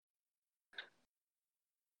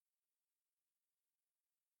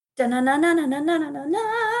Da-na-na-na-na-na-na-na-na.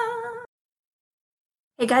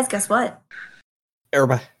 Hey guys, guess what?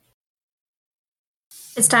 Everybody.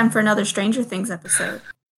 It's time for another Stranger Things episode.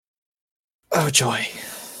 Oh, joy.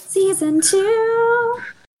 Season 2.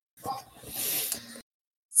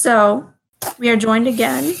 So, we are joined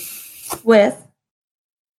again with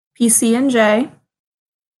PC and J,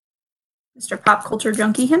 Mr. Pop Culture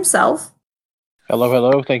Junkie himself.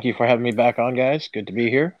 Hello. Thank you for having me back on, guys. Good to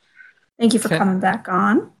be here. Thank you for coming back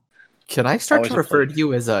on. Can I start Always to a refer to pleasure.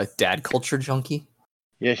 you as a dad culture junkie?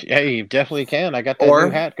 Yes, hey, you definitely can. I got that Or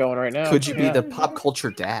new hat going right now. Could you be Yeah. the pop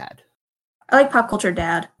culture dad? I like Pop Culture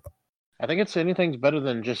Dad. I think it's anything's better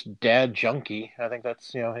than just dad junkie. I think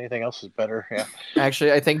that's anything else is better. Yeah.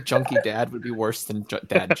 Actually, I think junkie dad would be worse than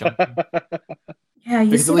dad junkie. Yeah,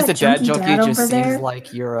 you Because see at least that a dad junkie junkie dad just over seems there?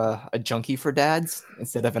 like you're a junkie for dads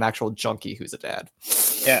instead of an actual junkie who's a dad.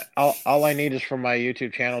 Yeah. All I need is for my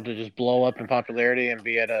YouTube channel to just blow up in popularity and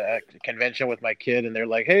be at a convention with my kid, and they're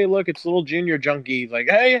like, "Hey, look, it's little junior junkie." Like,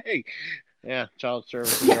 hey. Yeah, child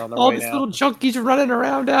services are on their All way these now. little junkies running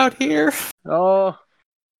around out here. Oh,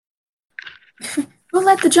 Who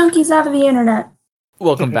let the junkies out of the internet?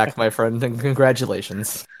 Welcome back, my friend, and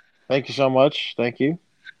congratulations. thank you so much. Thank you.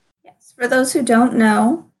 Yes, for those who don't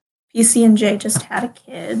know, PC and J just had a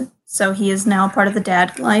kid, so he is now part of the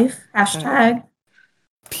dad life. Hashtag.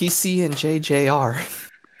 PC and JJR.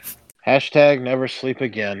 Hashtag never sleep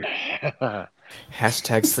again.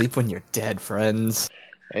 Hashtag sleep when you're dead, friends.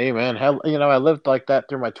 Hey man, hell, I lived like that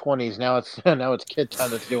through my 20s. Now it's kid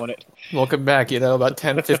time that's doing it. Welcome back. About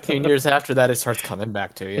 10, 15 years after that, it starts coming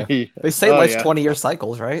back to you. They say Oh, life's yeah. 20-year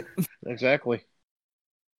cycles, right? Exactly.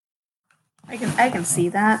 I can see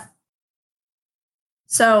that.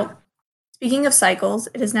 So, speaking of cycles,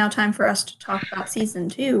 it is now time for us to talk about season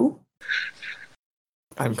 2.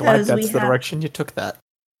 I'm glad Because we that's the have- direction you took that.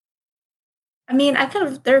 I mean,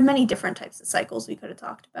 there are many different types of cycles we could have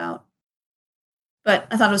talked about, but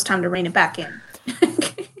I thought it was time to rein it back in.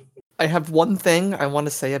 I have one thing I want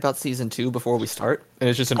to say about season 2 before we start, and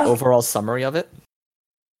it's just an Oh. overall summary of it.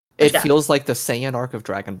 It Yeah. feels like the Saiyan arc of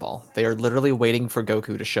Dragon Ball. They are literally waiting for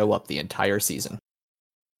Goku to show up the entire season.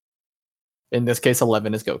 In this case,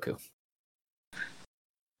 11 is Goku.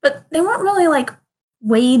 But they weren't really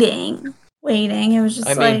waiting. It was just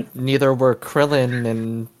I mean, neither were Krillin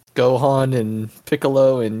and Gohan and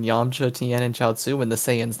Piccolo and Yamcha, Tien, and Chaozu when the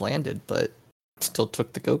Saiyans landed, but still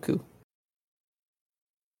took the Goku.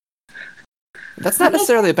 That's not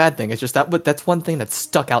necessarily a bad thing. It's just that's one thing that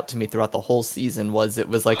stuck out to me throughout the whole season it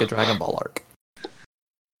was like a Dragon Ball arc.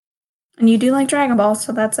 And you do like Dragon Ball,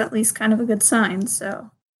 so that's at least kind of a good sign,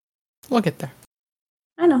 so. We'll get there.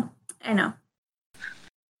 I know.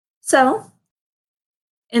 So,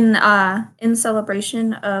 in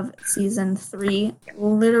celebration of season 3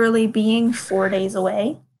 literally being 4 days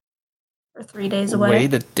away, or 3 days away. Way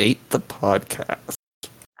to date the podcast.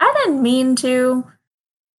 I didn't mean to,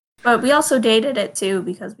 but we also dated it too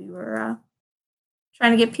because we were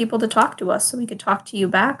trying to get people to talk to us so we could talk to you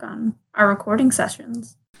back on our recording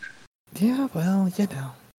sessions. Yeah, well,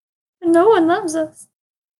 And no one loves us.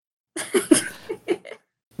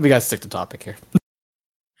 We gotta stick to topic here.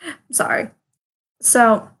 Sorry.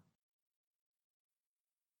 So,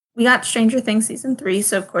 we got Stranger Things season 3,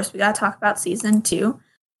 so of course we gotta talk about season 2.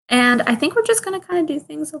 And I think we're just gonna kind of do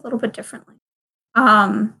things a little bit differently.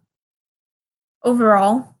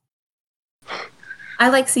 Overall, I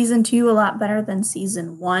like season 2 a lot better than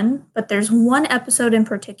season 1, but there's one episode in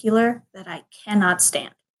particular that I cannot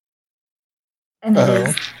stand. And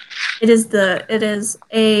it is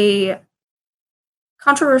a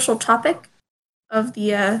controversial topic of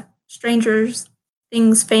the Stranger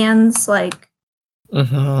Things fans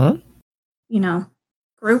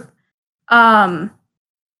group.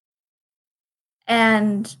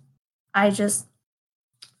 And I just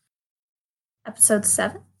episode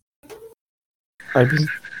 7. I mean,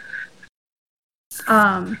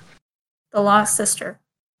 The Lost Sister,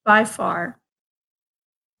 by far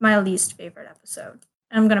my least favorite episode.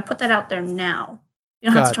 And I'm gonna put that out there now. You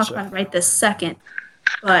don't have to talk Gotcha. about it right this second,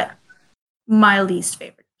 but my least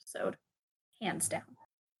favorite episode, hands down.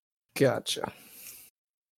 gotcha.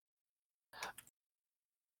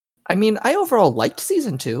 I mean, I overall liked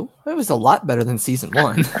season 2. It was a lot better than season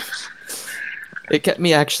 1. It kept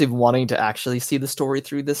me actually wanting to actually see the story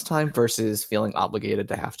through this time versus feeling obligated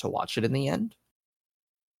to have to watch it in the end.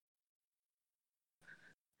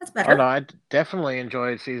 That's Oh better. no, I definitely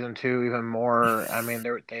enjoyed season 2 even more. I mean,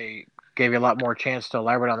 they gave you a lot more chance to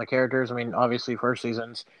elaborate on the characters. I mean, obviously, first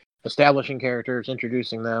season's establishing characters,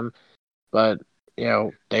 introducing them, but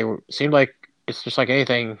seemed like it's just like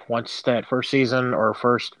anything. Once that first season or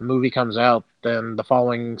first movie comes out, then the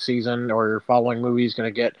following season or following movie is going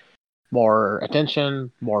to get more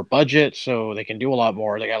attention, more budget, so they can do a lot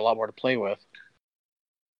more. They got a lot more to play with.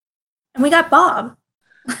 And we got Bob.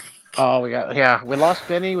 Oh, we lost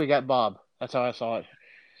Benny, we got Bob. That's how I saw it.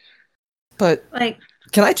 But Like,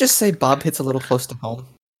 can I just say Bob hits a little close to home?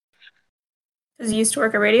 because he used to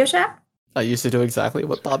work at Radio Shack? I used to do exactly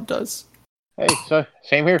what Bob does. Hey, so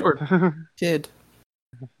same here. Kid.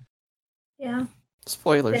 Yeah.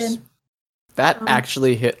 Spoilers. Did. That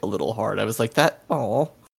actually hit a little hard. I was like, that, oh.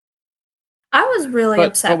 I was really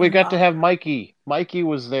upset. But we got Bob. to have Mikey. Mikey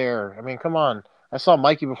was there. I mean, come on. I saw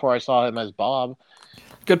Mikey before I saw him as Bob.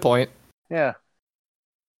 Good point. Yeah.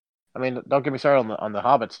 I mean, don't get me started on the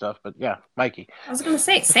Hobbit stuff, but yeah, Mikey. I was gonna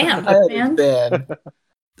say Sam, I man. understand.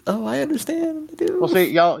 Oh, I understand. I do. Well, see,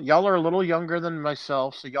 y'all are a little younger than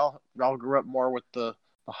myself, so y'all grew up more with the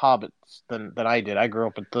Hobbits than I did. I grew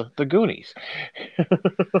up with the Goonies.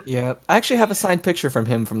 Yeah, I actually have a signed picture from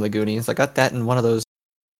him from the Goonies. I got that in one of those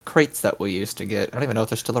crates that we used to get. I don't even know if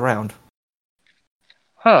they're still around.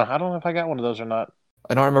 Huh? I don't know if I got one of those or not.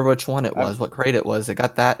 I don't remember which one it was, what crate it was. I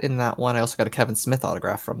got that in that one. I also got a Kevin Smith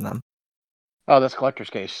autograph from them. Oh, that's collector's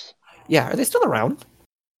case. Yeah, are they still around?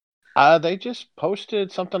 They just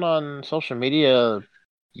posted something on social media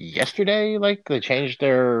yesterday. Like they changed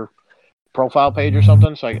their profile page or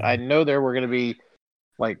something. So I know they were going to be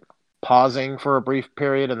like pausing for a brief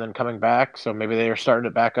period and then coming back. So maybe they are starting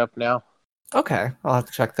it back up now. Okay, I'll have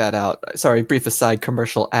to check that out. Sorry, brief aside,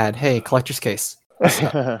 commercial ad. Hey, collector's case.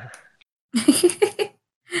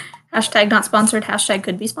 Hashtag not sponsored. Hashtag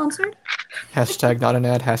could be sponsored. Hashtag not an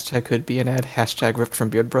ad. Hashtag could be an ad. Hashtag ripped from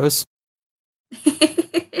Beard Bros.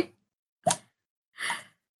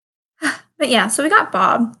 But yeah, so we got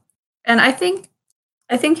Bob, and I think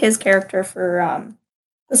his character for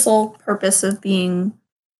the sole purpose of being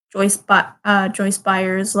Joyce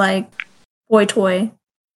Byers' like boy toy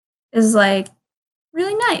is like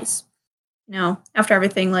really nice. You know, after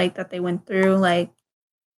everything like that they went through, like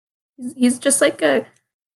he's just like a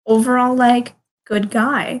overall like good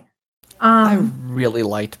guy. I really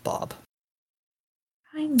liked Bob.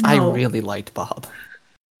 I know. I really liked Bob.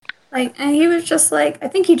 Like, and he was just like, I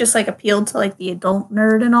think he just like appealed to like the adult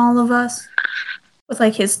nerd in all of us with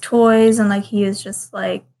like his toys, and like he is just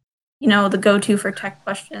like, you know, the go-to for tech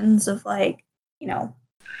questions of like, you know,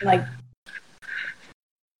 like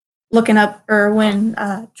looking up, or when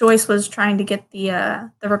Joyce was trying to get the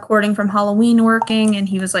recording from Halloween working, and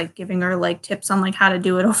he was like giving her like tips on like how to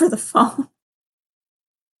do it over the phone.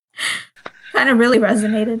 Kind of really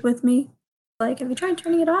resonated with me. Like, have you tried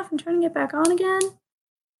turning it off and turning it back on again?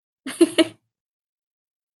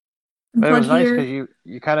 But it was nice because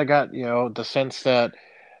you kind of got, you know, the sense that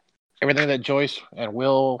everything that Joyce and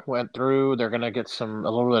Will went through, they're gonna get a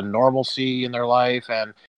little bit of normalcy in their life,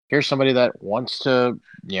 and here's somebody that wants to,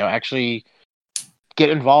 you know, actually get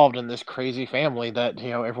involved in this crazy family that, you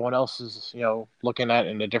know, everyone else is, you know, looking at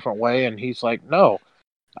in a different way, and he's like, no,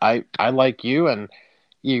 I like you, and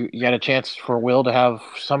you got a chance for Will to have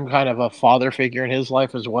some kind of a father figure in his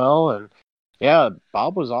life as well, and yeah,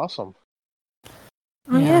 Bob was awesome.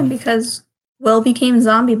 Oh yeah, because Will became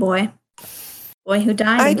Zombie Boy. Boy who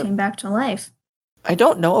died and came back to life. I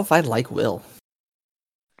don't know if I like Will.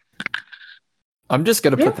 I'm just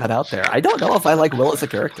going to put that out there. I don't know if I like Will as a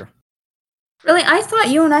character. Really? I thought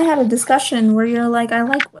you and I had a discussion where you're like, I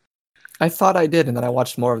like Will. I thought I did, and then I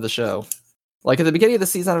watched more of the show. Like, at the beginning of the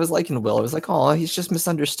season, I was liking Will. I was like, oh, he's just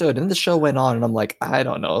misunderstood. And then the show went on, and I'm like, I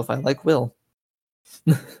don't know if I like Will.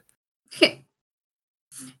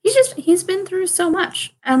 He's been through so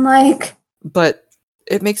much. And like... But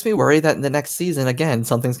it makes me worry that in the next season, again,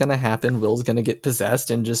 something's going to happen. Will's going to get possessed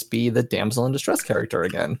and just be the damsel in distress character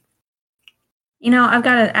again. You know, I've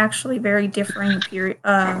got an actually very differing opinion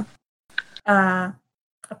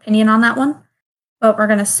on that one. But we're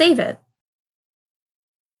going to save it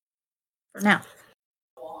for now.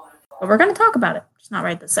 But we're going to talk about it. Just not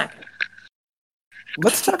right this second.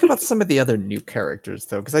 Let's talk about some of the other new characters,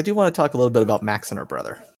 though, because I do want to talk a little bit about Max and her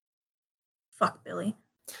brother. Fuck Billy.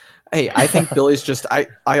 Hey, I think Billy's just... I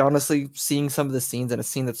honestly, seeing some of the scenes, and a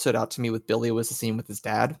scene that stood out to me with Billy was the scene with his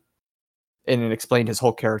dad. And it explained his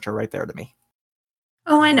whole character right there to me.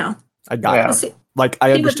 Oh, I know. I got it. Like,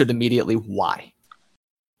 I understood immediately why.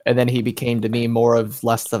 And then he became, to me,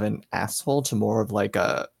 less of an asshole to more of like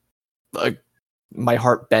my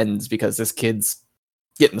heart bends because this kid's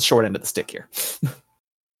getting the short end of the stick here.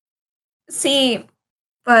 See,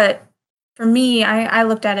 but for me, I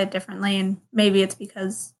looked at it differently, and maybe it's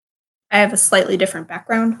because I have a slightly different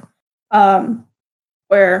background,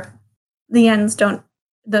 where the ends don't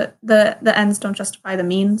the ends don't justify the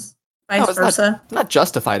means, vice versa. Not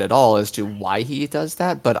justified at all as to why he does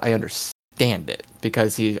that, but I understand it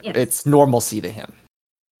because it's normalcy to him.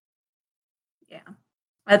 Yeah,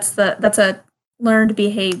 that's a learned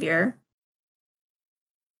behavior.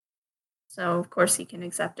 So of course he can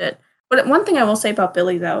accept it. But one thing I will say about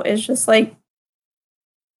Billy though is just like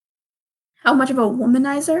how much of a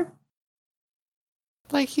womanizer.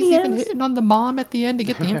 Like he's even hitting on the mom at the end to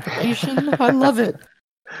get the information. I love it.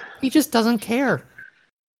 He just doesn't care.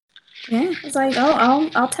 Yeah, it's like, oh,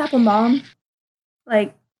 I'll tap a mom.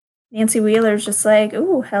 Like Nancy Wheeler's just like,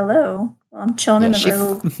 ooh, hello. Well, I'm chilling in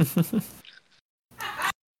the robe.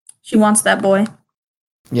 She wants that boy.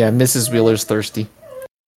 Yeah, Mrs. Wheeler's thirsty.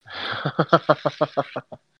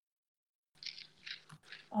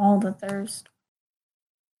 All the thirst.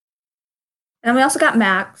 And we also got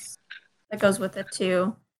Max. That goes with it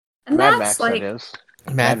too. And Mad Max, like, that is.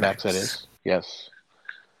 Mad Max, that is. Yes.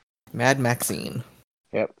 Mad Maxine.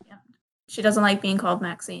 Yep. Yeah. She doesn't like being called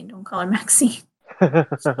Maxine. Don't call her Maxine.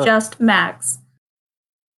 It's just Max.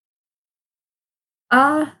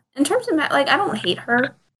 In terms of Max, like, I don't hate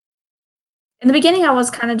her. In the beginning, I was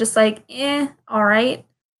kind of just like, all right.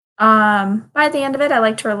 By the end of it, I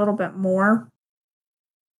liked her a little bit more.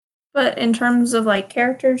 But in terms of like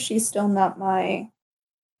characters, she's still not like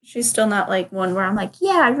one where I'm like,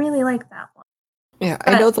 yeah, I really like that one. Yeah,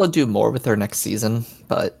 I know they'll do more with her next season,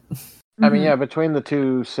 but I mean, yeah, between the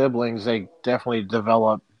two siblings, they definitely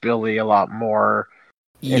develop Billy a lot more.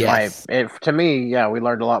 Yes. To me, yeah, we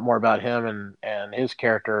learned a lot more about him and his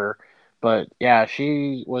character. But yeah,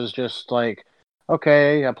 she was just like,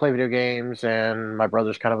 okay, I play video games and my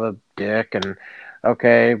brother's kind of a dick, and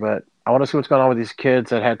okay, but I want to see what's going on with these kids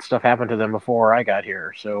that had stuff happen to them before I got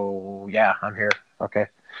here. So yeah, I'm here. Okay.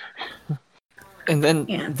 And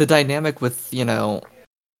then the dynamic with,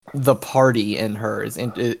 the party in her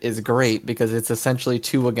is great because it's essentially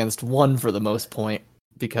 2 against 1 for the most point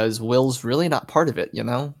because Will's really not part of it,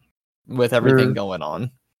 with everything going on.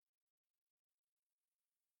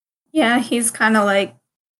 Yeah, he's kind of like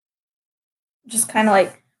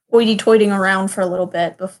hoity-toiting around for a little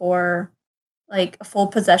bit before like a full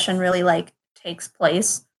possession really like takes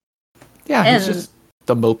place. Yeah, he's just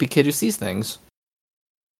the mopey kid who sees things.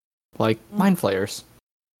 Like mind flayers.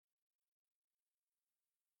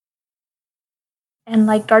 And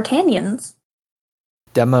like D'Artagnans.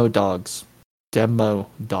 Demo dogs.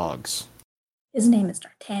 His name is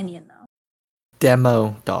D'Artagnan, though.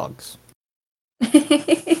 Demo dogs.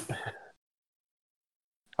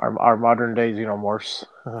 Our modern day xenomorphs.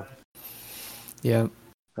 Yeah.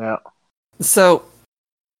 Yeah. So,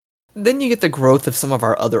 then you get the growth of some of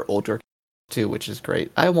our other older too, which is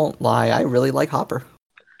great. I won't lie, I really like Hopper.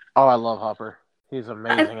 Oh, I love Hopper. He's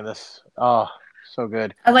amazing in this. Oh, so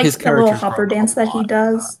good. I like the little Hopper dance that he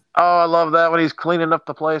does. Oh, I love that when he's cleaning up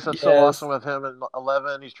the place. That's so awesome with him and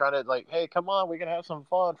 11. He's trying to like, hey, come on, we can have some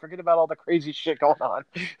fun. Forget about all the crazy shit going on.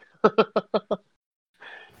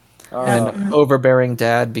 And overbearing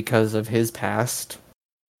dad because of his past.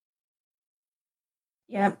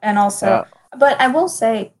 Yeah, and also, but I will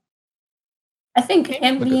say, I think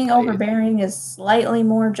him being overbearing is slightly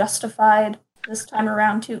more justified this time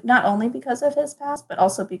around too. Not only because of his past, but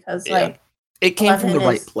also because it came from the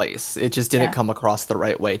right place. It just didn't come across the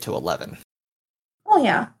right way to 11. Oh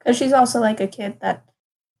yeah, because she's also like a kid that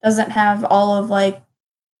doesn't have all of like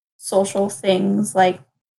social things like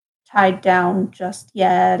tied down just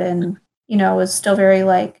yet, and is still very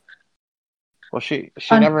like. Well, she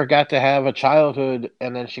never got to have a childhood,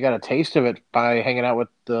 and then she got a taste of it by hanging out with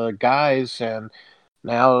the guys, and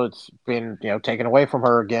now it's been taken away from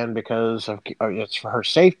her again because of it's for her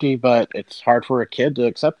safety. But it's hard for a kid to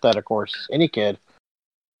accept that, of course, any kid.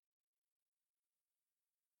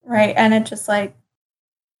 Right, and it just like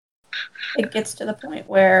it gets to the point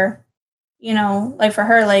where, like for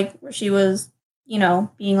her, like where she was,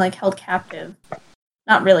 being like held captive,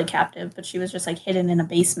 not really captive, but she was just like hidden in a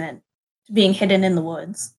basement. Being hidden in the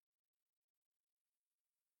woods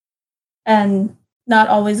and not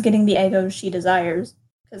always getting the egos she desires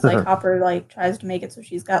because like Hopper like tries to make it so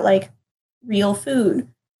she's got like real food,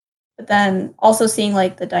 but then also seeing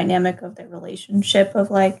like the dynamic of their relationship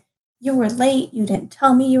of like, you were late, you didn't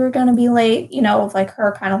tell me you were going to be late, of like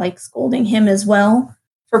her kind of like scolding him as well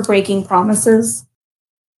for breaking promises.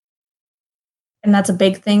 And that's a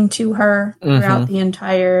big thing to her throughout the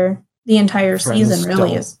entire season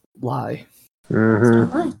really is lie.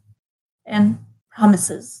 Mm-hmm. Lie. And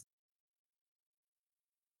promises.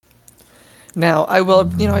 Now, I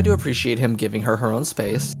do appreciate him giving her own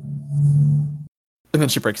space. And then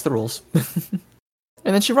she breaks the rules.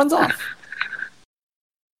 And then she runs off.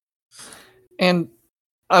 And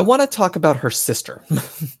I want to talk about her sister.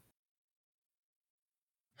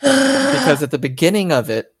 Because at the beginning of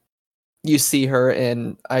it, you see her,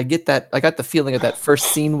 and I got the feeling of that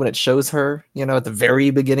first scene when it shows her, at the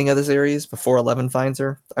very beginning of the series, before 11 finds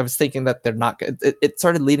her. I was thinking that they're not, it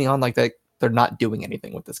started leading on like that they're not doing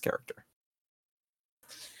anything with this character.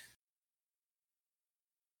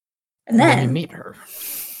 And then you meet her.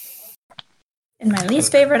 In my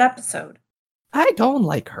least favorite episode. I don't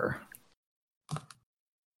like her.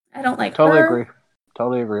 I don't like her.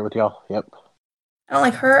 Totally agree with y'all. Yep. I don't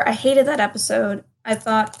like her. I hated that episode. I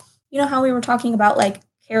thought, how we were talking about like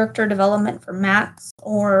character development for Max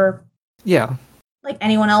or like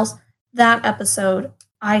anyone else? That episode,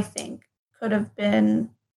 I think, could have been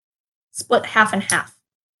split half and half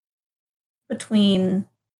between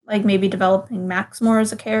like maybe developing Max more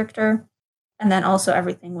as a character and then also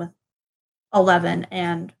everything with 11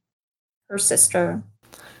 and her sister.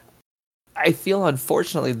 I feel,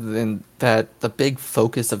 unfortunately, then that the big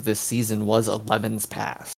focus of this season was 11's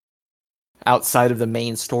past. Outside of the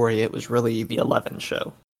main story, it was really the 11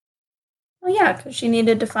 show. Well, yeah, because she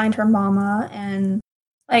needed to find her mama and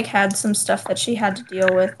like had some stuff that she had to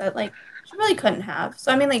deal with that like she really couldn't have.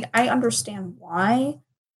 So I mean, like I understand why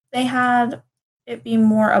they had it be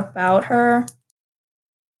more about her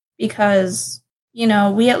because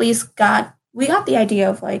we at least got the idea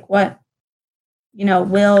of like what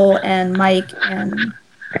Will and Mike and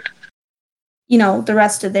the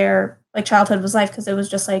rest of their like childhood was like because it was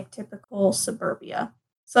just like typical suburbia.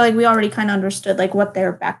 So like we already kind of understood like what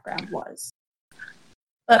their background was.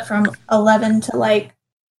 But from 11 to like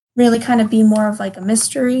really kind of be more of like a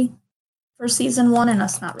mystery for season 1 and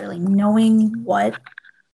us not really knowing what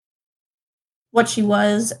she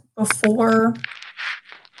was before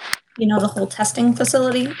the whole testing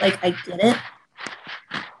facility. Like I get it.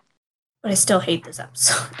 But I still hate this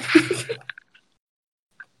episode.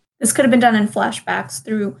 This could have been done in flashbacks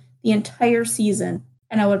through the entire season,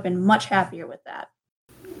 and I would have been much happier with that.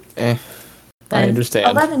 I understand.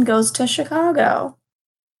 11 goes to Chicago.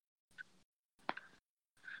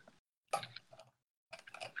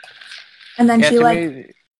 And then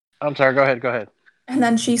I'm sorry, go ahead. And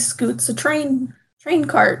then she scoots a train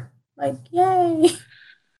cart. Like, yay.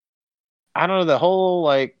 I don't know, the whole,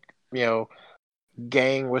 like,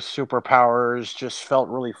 gang with superpowers just felt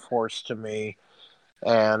really forced to me.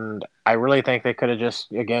 And I really think they could have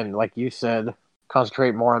just, again, like you said,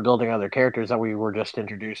 concentrate more on building other characters that we were just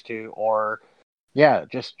introduced to, or,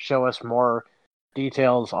 just show us more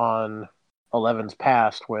details on 11's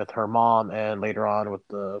past with her mom and later on with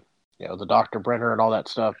the Dr. Brenner and all that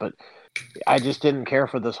stuff. But I just didn't care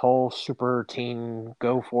for this whole super teen,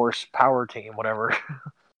 go force power team, whatever.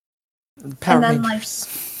 Power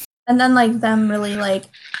and then like them really like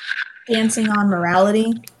dancing on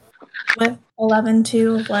morality with 11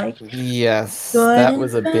 too, like yes, that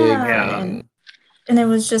was a big and it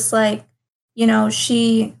was just like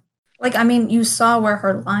she like I mean you saw where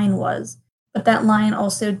her line was, but that line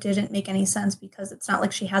also didn't make any sense because it's not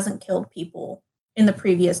like she hasn't killed people in the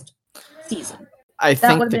previous season. I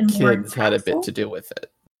think the kids had a bit to do with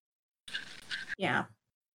it. Yeah,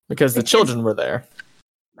 because the children were there,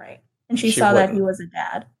 right? And she saw that he was a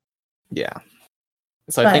dad. Yeah,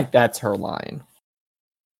 so I think that's her line.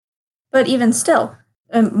 But even still,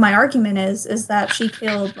 my argument is that she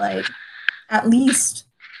killed like at least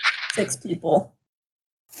 6 people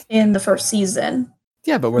in the first season.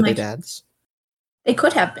 Yeah, but were they dads? They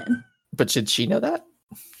could have been. But did she know that?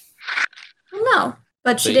 No,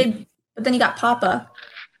 but she did. But then you got Papa.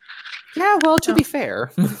 Yeah, well, to be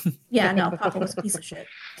fair. Yeah, no, Papa was a piece of shit.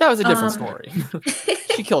 That was a different story.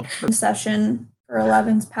 She killed her. Session for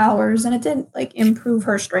 11's powers, and it didn't like improve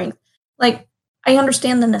her strength. Like, I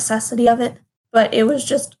understand the necessity of it, but it was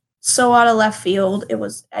just so out of left field. It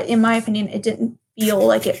was, in my opinion, it didn't feel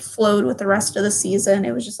like it flowed with the rest of the season.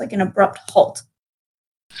 It was just like an abrupt halt.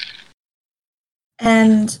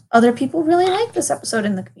 And other people really like this episode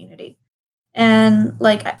in the community. And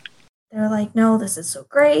like, they're like, no, this is so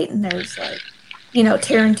great. And there's like,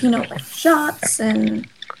 Tarantino like shots and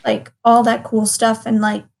like all that cool stuff. And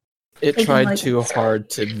like, it tried too hard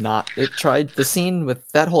to not. The scene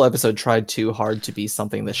with that whole episode tried too hard to be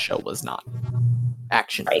something this show was not.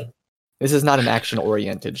 Action. Right. This is not an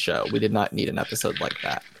action-oriented show. We did not need an episode like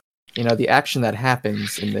that. The action that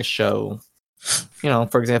happens in this show,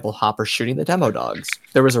 for example, Hopper shooting the demo dogs.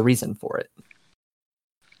 There was a reason for it.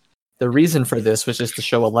 The reason for this was just to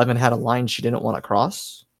show 11 had a line she didn't want to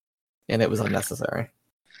cross, and it was unnecessary.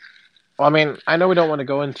 Well, I mean, I know we don't want to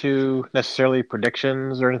go into necessarily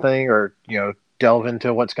predictions or anything, or delve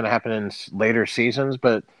into what's going to happen in later seasons,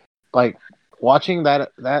 but like watching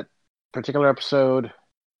that particular episode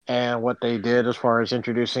and what they did as far as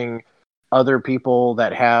introducing other people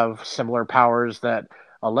that have similar powers that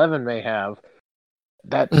 11 may have,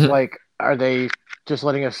 that's like, are they just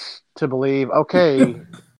letting us to believe, okay,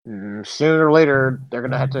 sooner or later they're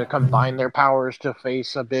going to have to combine their powers to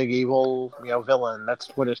face a big evil, villain? That's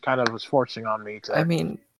what it kind of was forcing on me to. I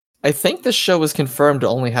mean, I think the show was confirmed to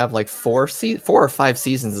only have like 4 or 5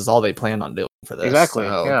 seasons is all they plan on doing for this. Exactly.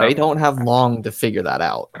 So Yeah. they don't have long to figure that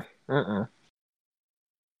out.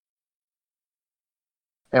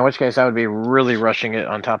 In which case, I would be really rushing it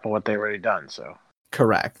on top of what they've already done. So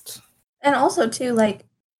correct. And also too, like,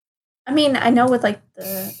 I mean, I know with like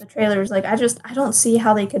the trailers, like I don't see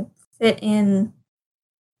how they could fit in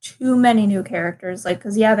too many new characters. Like,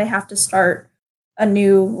 because they have to start a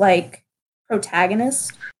new like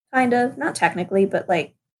protagonist, kind of, not technically, but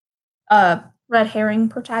like a red herring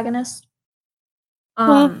protagonist.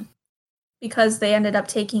 Because they ended up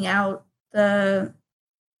taking out the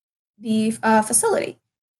facility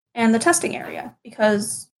and the testing area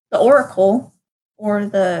because the Oracle or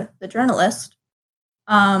the journalist,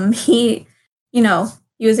 he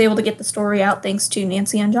was able to get the story out thanks to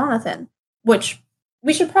Nancy and Jonathan, which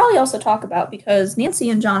we should probably also talk about because Nancy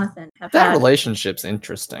and Jonathan have that relationship's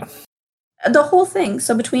interesting. The whole thing.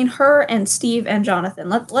 So between her and Steve and Jonathan,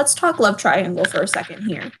 let's talk love triangle for a second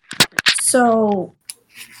here. So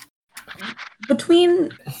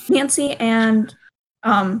between Nancy and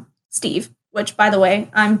Steve, which by the way,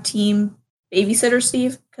 I'm team babysitter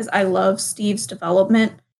Steve because I love Steve's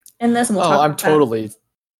development in this. And I'm totally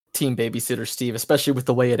team babysitter Steve, especially with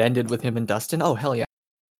the way it ended with him and Dustin. Oh hell yeah!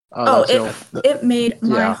 It made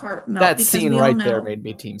my heart melt. That scene right there made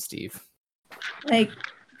me team Steve. Like,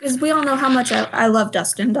 because we all know how much I love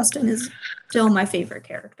Dustin. Dustin is still my favorite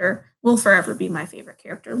character. Will forever be my favorite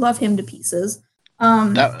character. Love him to pieces.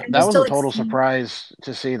 That was a total surprise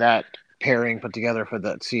to see that pairing put together for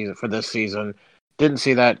that season. For this season, didn't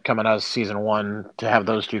see that coming out of season 1 to have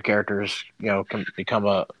those two characters, become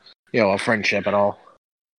a friendship at all.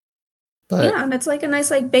 But, and it's like a nice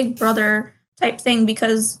like big brother type thing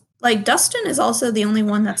because like Dustin is also the only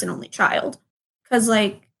one that's an only child because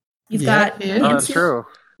like you've got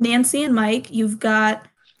Nancy and Mike, you've got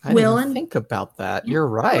Will and think about that. You're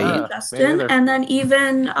right, Dustin, and then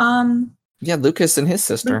even Lucas and his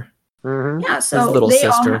sister. Mm-hmm. Yeah, so they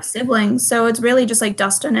all have siblings. So it's really just like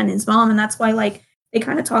Dustin and his mom, and that's why like they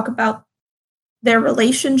kind of talk about their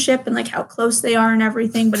relationship and like how close they are and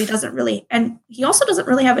everything. But he also doesn't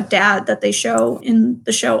really have a dad that they show in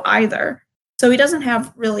the show either. So he doesn't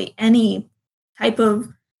have really any type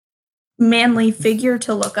of manly figure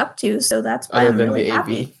to look up to. So that's why I'm really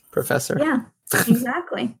happy. AV professor. Yeah,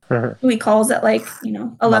 exactly. Who he calls at like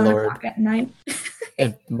 11 o'clock at night.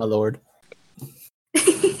 And my lord.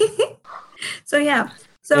 So yeah.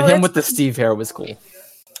 So him with the Steve hair was cool.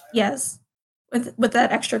 Yes. With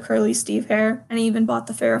that extra curly Steve hair. And he even bought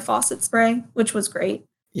the Farrah Fawcett spray, which was great.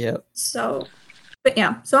 Yep. So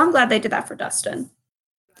I'm glad they did that for Dustin.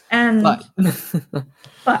 And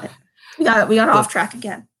but we got off track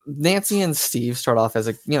again. Nancy and Steve start off as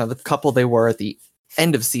the couple they were at the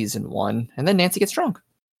end of season 1, and then Nancy gets drunk.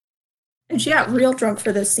 And she got real drunk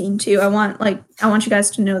for this scene too. I want you guys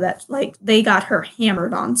to know that like they got her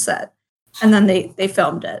hammered on set, and then they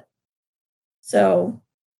filmed it. So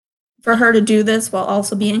for her to do this while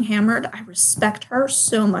also being hammered, I respect her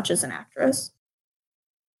so much as an actress.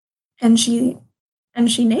 And she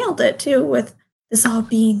nailed it too with this all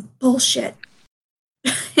being bullshit.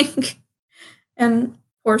 And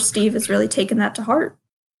poor Steve has really taken that to heart.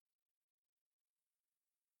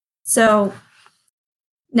 So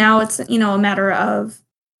now it's, a matter of,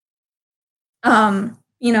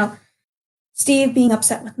 Steve being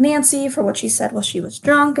upset with Nancy for what she said while she was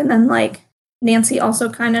drunk. And then, like, Nancy also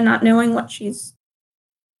kind of not knowing what she's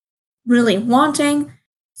really wanting.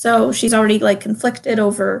 So she's already, like, conflicted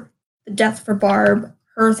over the death for Barb.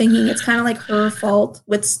 Her thinking it's kind of like her fault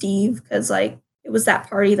with Steve because, like, it was that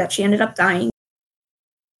party that she ended up dying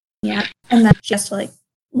at. And then she has to, like,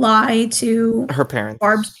 lie to her parents.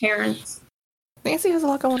 Barb's parents. Nancy has a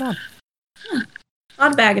lot going on. Yeah. A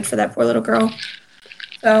lot of baggage for that poor little girl.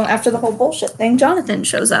 So after the whole bullshit thing, Jonathan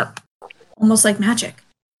shows up. Almost like magic.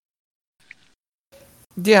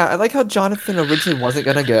 Yeah, I like how Jonathan originally wasn't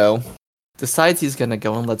going to go. Decides he's going to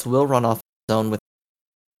go and lets Will run off his own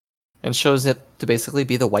and shows it to basically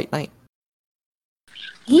be the White Knight.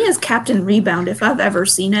 He is Captain Rebound if I've ever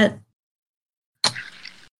seen it.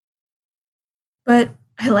 But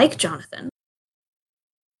I like Jonathan.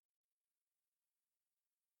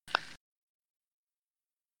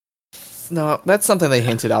 No, that's something they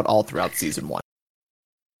hinted out all throughout season 1.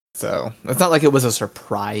 So, it's not like it was a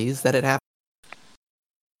surprise that it happened.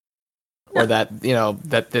 or that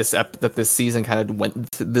that this season kind of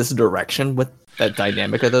went to this direction with that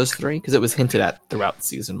dynamic of those three, because it was hinted at throughout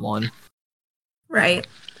season 1. Right.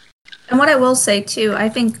 And what I will say too, I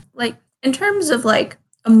think like in terms of like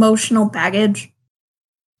emotional baggage,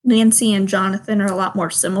 Nancy and Jonathan are a lot more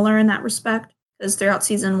similar in that respect, because throughout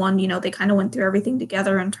season 1, they kind of went through everything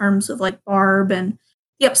together in terms of like Barb and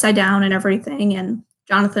the Upside Down and everything, and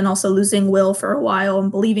Jonathan also losing Will for a while and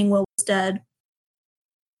believing Will was dead.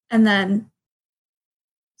 And then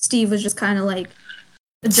Steve was just kind of like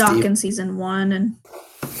the jock in season 1 and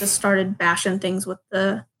just started bashing things with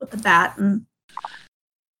the bat and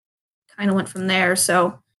kind of went from there.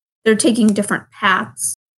 So they're taking different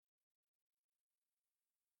paths.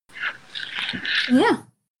 Yeah.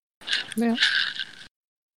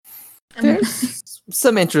 There's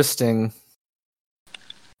some interesting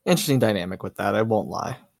dynamic with that, I won't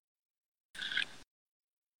lie.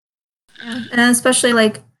 Yeah. And especially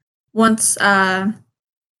like once Jonathan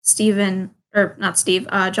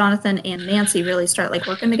and Nancy really start like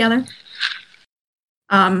working together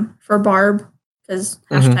for Barb, because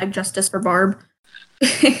hashtag justice for Barb.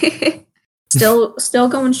 still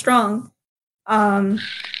going strong.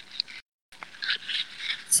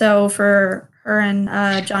 So for her and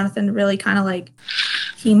Jonathan to really kind of like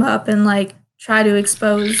team up and like try to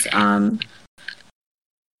expose the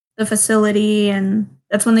facility, and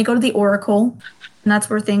that's when they go to the Oracle, and that's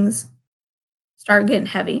where things start getting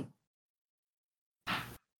heavy.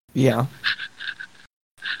 Yeah.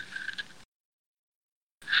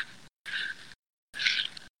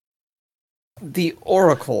 The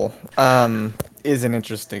Oracle is an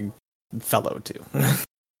interesting fellow too.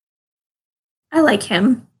 I like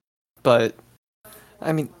him. But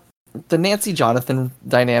I mean, the Nancy Jonathan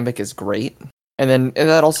dynamic is great. And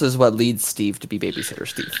that also is what leads Steve to be Babysitter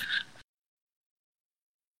Steve.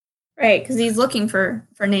 Right, because he's looking for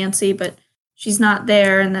Nancy, but she's not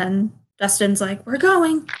there, and then Dustin's like, "We're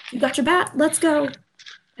going. You got your bat. Let's go."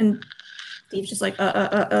 And Steve's just like,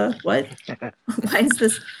 what?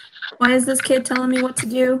 Why is this kid telling me what to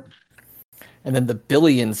do? And then the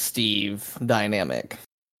Billy and Steve dynamic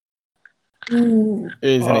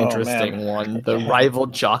is an interesting one. The rival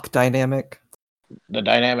jock dynamic. The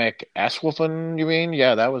dynamic ass-whooping, you mean?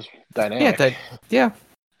 Yeah, that was dynamic. Yeah.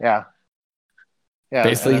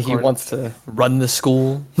 Basically, he wants to run the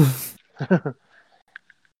school.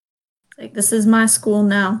 Like, this is my school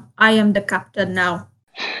now. I am the captain now.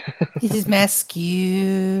 This is my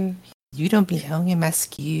school. You don't belong in my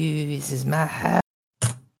school. This is my house.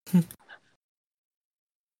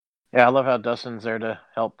 Yeah, I love how Dustin's there to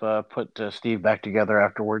help put Steve back together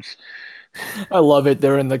afterwards. I love it.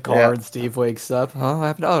 They're in the car and Steve wakes up. Huh? What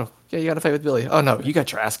happened? Oh, yeah, you got to fight with Billy. Oh, no, you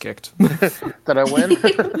got your ass kicked. Did I win?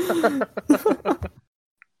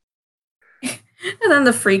 And then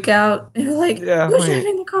the freak out. They're like, who's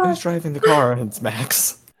driving the car? Who's driving the car? And it's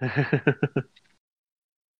Max.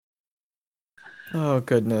 Oh,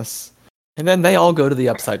 goodness. And then they all go to the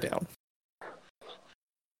Upside Down.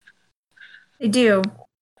 They do.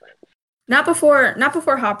 Not before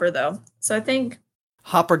Hopper, though. So I think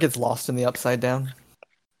Hopper gets lost in the Upside Down.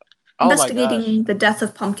 Investigating the death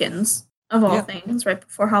of pumpkins, of all things, right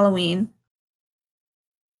before Halloween.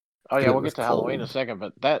 Oh yeah, we'll get to Halloween in a second,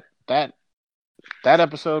 but that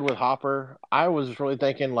episode with Hopper, I was really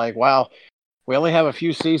thinking like, wow, we only have a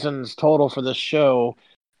few seasons total for this show.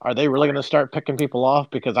 Are they really going to start picking people off?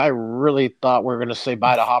 Because I really thought we were going to say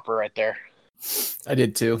bye to Hopper right there. I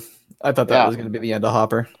did too. I thought that was going to be the end of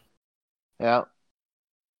Hopper. Yeah.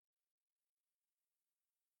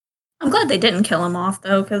 I'm glad they didn't kill him off,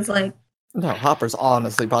 though, because, like... No, Hopper's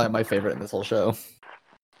honestly probably my favorite in this whole show.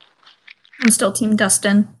 I'm still Team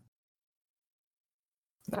Dustin.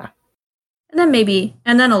 Nah. And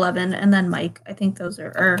then 11, and then Mike. I think those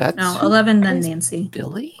are... 11, then Nancy.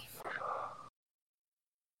 Billy?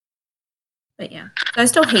 But yeah. So I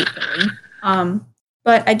still hate Billy.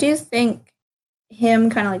 But I do think him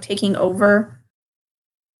kind of, like, taking over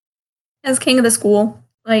as king of the school,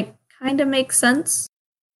 like, kind of makes sense.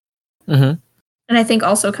 Mm-hmm. And I think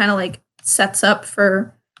also kind of like sets up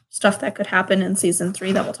for stuff that could happen in season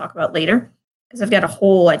 3 that we'll talk about later, because I've got a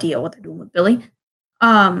whole idea what they're doing with Billy.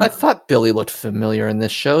 I thought Billy looked familiar in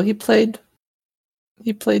this show. He played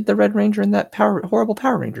the Red Ranger in that horrible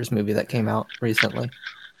Power Rangers movie that came out recently.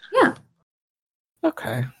 Yeah.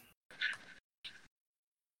 Okay.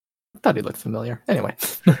 I thought he looked familiar. Anyway.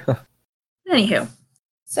 Anywho.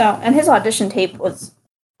 So, and his audition tape was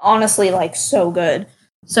honestly like so good.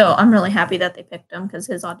 So I'm really happy that they picked him, because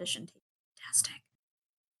his audition tape is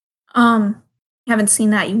fantastic. Haven't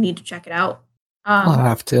seen that, you need to check it out. I'll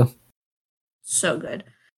have to. So good.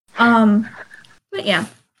 But yeah.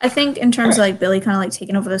 I think in terms of like Billy kind of like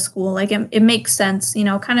taking over the school, like it makes sense, you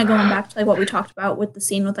know, kind of going back to like what we talked about with the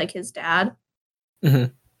scene with like his dad.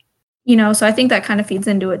 Mm-hmm. You know, so I think that kind of feeds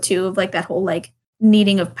into it too, of like that whole like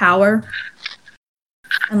needing of power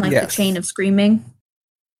and like the chain of screaming.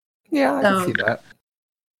 Yeah, I can see that.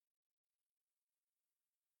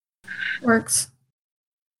 Works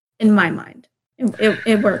in my mind.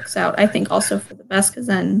 It works out, I think, also for the best, because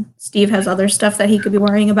then Steve has other stuff that he could be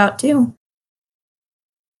worrying about too.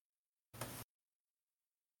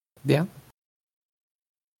 Yeah.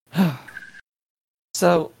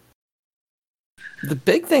 So, the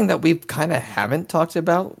big thing that we kind of haven't talked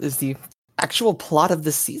about is the actual plot of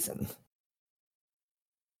this season.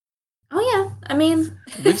 Oh, yeah. I mean...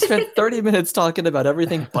 We've spent 30 minutes talking about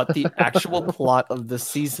everything but the actual plot of the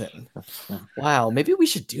season. Wow, maybe we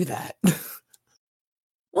should do that.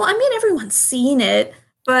 Well, I mean, everyone's seen it,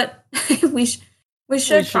 but we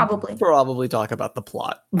should probably talk about the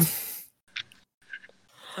plot.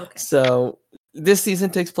 Okay. So, this season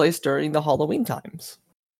takes place during the Halloween times.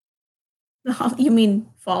 You mean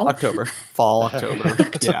fall? October. Fall, October.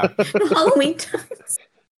 Yeah. Halloween times.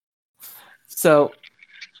 So,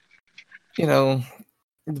 you know,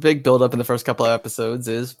 the big build-up in the first couple of episodes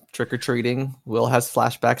is trick-or-treating. Will has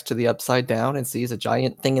flashbacks to the Upside Down and sees a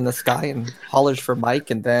giant thing in the sky and hollers for Mike,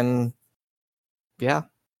 and then, yeah,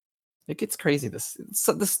 it gets crazy.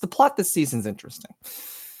 The plot this season's interesting.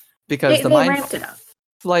 Because the Mind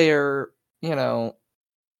Flayer, you know,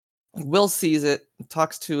 Will sees it,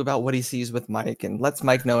 talks to about what he sees with Mike, and lets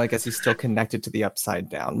Mike know, I guess, he's still connected to the Upside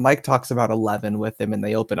Down. Mike talks about 11 with him, and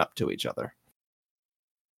they open up to each other.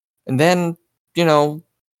 And then, you know,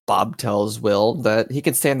 Bob tells Will that he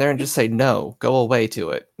can stand there and just say, no, go away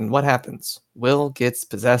to it. And what happens? Will gets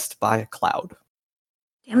possessed by a cloud.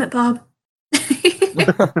 Damn it, Bob.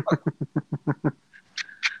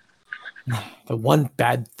 The one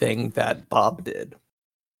bad thing that Bob did.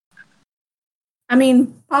 I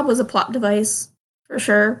mean, Bob was a plot device, for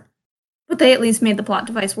sure. But they at least made the plot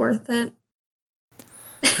device worth it.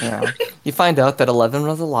 Yeah. You find out that 11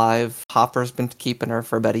 was alive. Hopper's been keeping her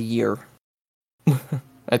for about a year.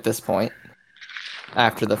 At this point.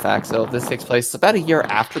 After the fact. So this takes place about a year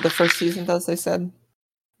after the first season, as they said.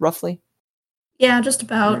 Roughly. Yeah, just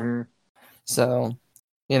about. Mm-hmm. So,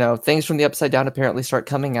 you know, things from the Upside Down apparently start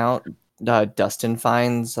coming out. Dustin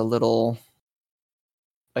finds a little...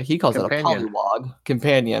 he calls it a pollywog.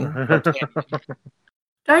 Companion.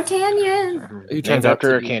 D'Artagnan! Who turns out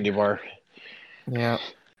after a candy bar. Yeah.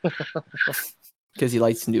 Because he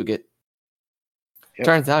likes nougat. Yep.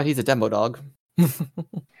 Turns out he's a demo dog.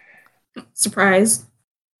 Surprise.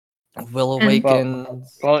 Will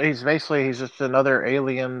awakens. Well, he's just another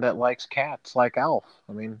alien that likes cats, like Alf.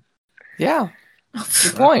 I mean... Yeah.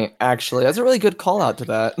 Good point, actually. That's a really good call out to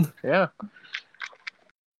that. Yeah.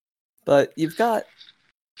 But you've got...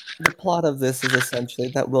 The plot of this is essentially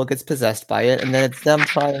that Will gets possessed by it, and then it's them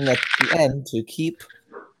trying at the end to keep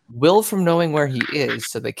Will from knowing where he is,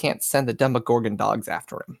 so they can't send the Demogorgon dogs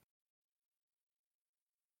after him.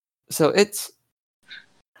 So it's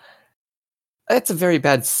a very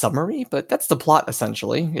bad summary, but that's the plot,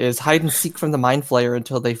 essentially, is hide and seek from the Mind Flayer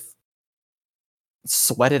until they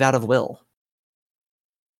sweat it out of Will.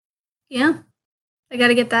 Yeah. They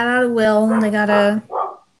gotta get that out of Will, and they gotta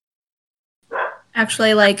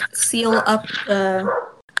actually, like, seal up the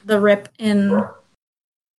rip in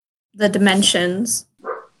the dimensions,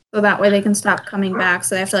 so that way they can stop coming back.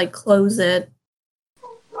 So they have to, like, close the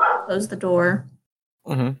door.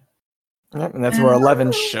 Mm-hmm. Yep, and that's where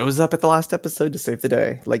 11 shows up at the last episode to save the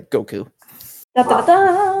day, like Goku. Da, da,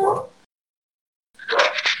 da.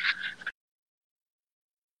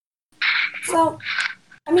 So,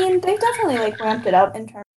 I mean, they've definitely, like, ramped it up in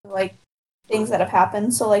terms of, like, things that have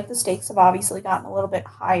happened. So, like, the stakes have obviously gotten a little bit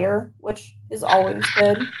higher, which is always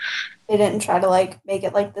good. They didn't try to, like, make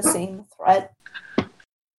it, like, the same threat,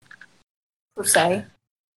 per se.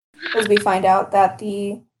 Because we find out that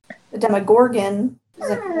the Demogorgon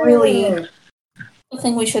isn't really the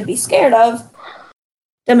thing we should be scared of.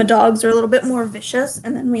 Demodogs are a little bit more vicious,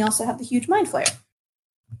 and then we also have the huge Mind Flayer.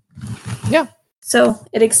 Yeah. So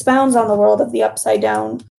it expounds on the world of the Upside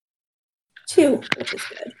Down, too, which is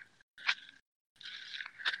good.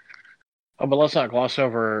 Oh, but let's not gloss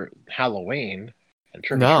over Halloween and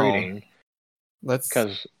trick-or-treating.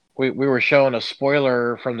 Because we were shown a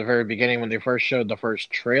spoiler from the very beginning when they first showed the first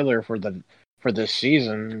trailer for this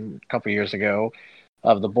season a couple years ago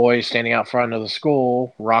of the boys standing out front of the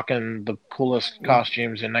school rocking the coolest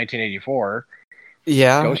costumes in 1984.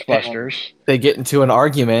 Yeah. Ghostbusters. They get into an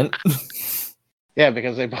argument. Yeah,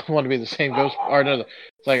 because they both want to be the same ghost. Or no,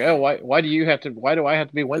 It's like, oh, why do I have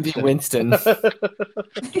to be Winston? Winston. It's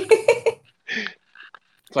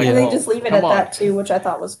like, and they well, just leave it at that too, which I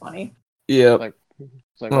thought was funny. Yeah.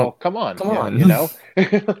 It's like, well, come on. You know.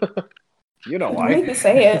 You know why. Make me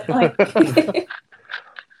say it. Like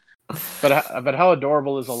But how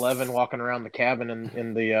adorable is 11 walking around the cabin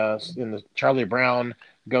in the Charlie Brown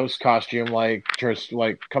ghost costume, like just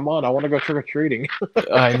like, come on, I want to go trick or treating.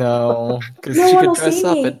 I know, because No she one could will dress see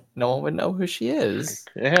up me. and no one would know who she is.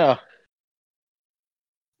 Yeah.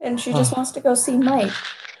 And she just wants to go see Mike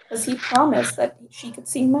because he promised that she could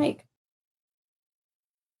see Mike.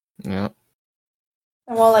 Yeah.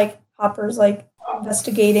 And while like Hopper's like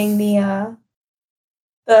investigating the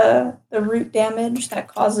root damage that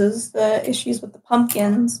causes the issues with the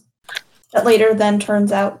pumpkins, that later then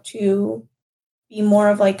turns out to be more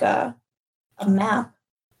of like a map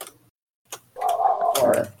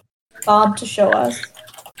for Bob to show us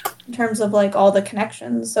in terms of like all the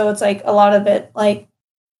connections. So it's like a lot of it like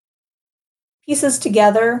pieces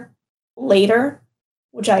together later,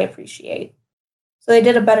 which I appreciate. So they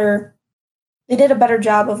did a better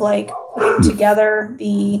job of like putting together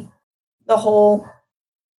the whole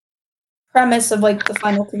premise of like the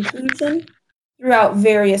final conclusion throughout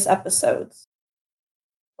various episodes.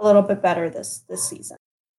 A little bit better this season.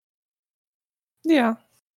 Yeah.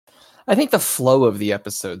 I think the flow of the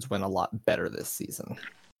episodes went a lot better this season.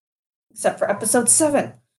 Except for episode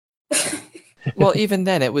 7. Well, even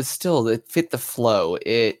then, it fit the flow.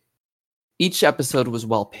 Each episode was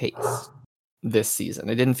well paced this season.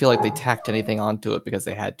 It didn't feel like they tacked anything onto it because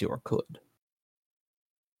they had to or could.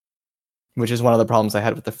 Which is one of the problems I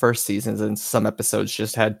had with the first seasons, and some episodes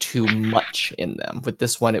just had too much in them. With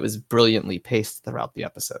this one, it was brilliantly paced throughout the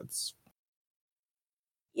episodes.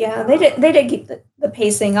 Yeah, they did keep the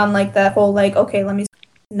pacing on like that whole like, okay, let me see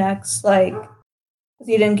next, like, because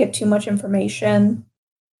you didn't get too much information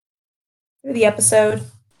through the episode.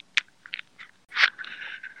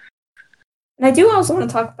 And I do also want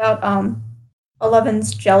to talk about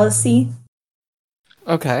 11's jealousy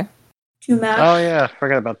Okay. to Matt. Oh yeah,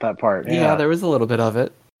 forget about that part. Yeah, there was a little bit of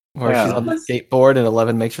it. Where Yeah. she's on the skateboard and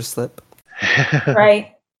 11 makes her slip.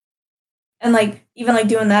 Right. And like even like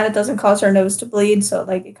doing that, it doesn't cause her nose to bleed, so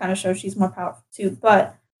like it kind of shows she's more powerful too.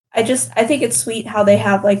 But I think it's sweet how they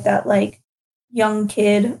have like that like young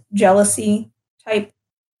kid jealousy type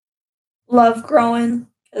love growing,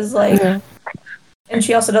 because like, and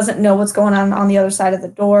she also doesn't know what's going on the other side of the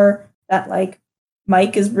door. That like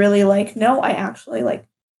Mike is really like, no, I actually like,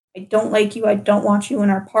 I don't like you. I don't want you in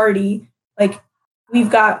our party. Like we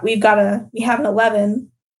have an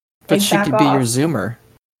 11. But like, she back could be your off. Zoomer.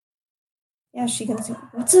 Yeah, she can zoom.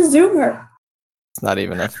 What's a Zoomer? It's not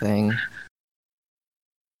even a thing.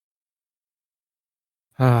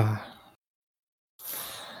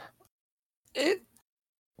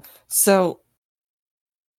 So,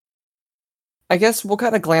 I guess we'll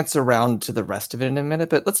kind of glance around to the rest of it in a minute,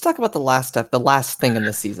 but let's talk about the last thing in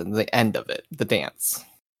the season, the end of it, the dance.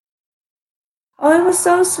 Oh, it was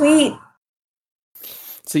so sweet.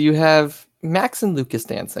 So you have Max and Lucas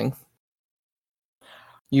dancing.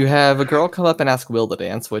 You have a girl come up and ask Will to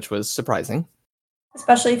dance, which was surprising.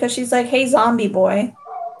 Especially because she's like, hey, zombie boy.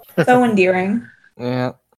 So endearing.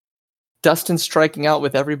 Yeah. Dustin striking out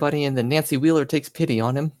with everybody, and then Nancy Wheeler takes pity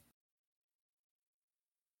on him.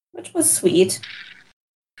 Which was sweet.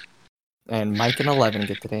 And Mike and 11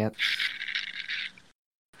 get to dance.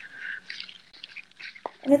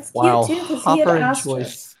 And it's While cute, too, because he had Hopper and asked her.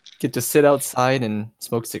 Joyce get to sit outside and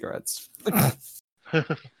smoke cigarettes.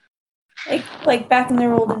 Like back in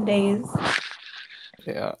their olden days.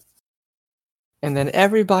 Yeah. And then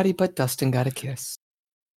everybody but Dustin got a kiss.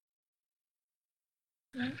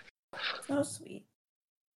 So sweet.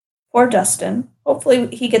 Poor Dustin.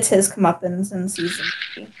 Hopefully he gets his comeuppance in season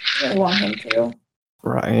 3. I really want him to.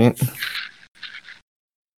 Right.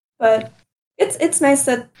 But it's nice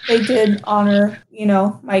that they did honor,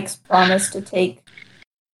 Mike's promise to take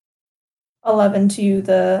 11 to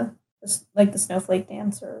the snowflake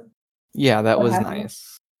dance. Or Yeah, that what was have you.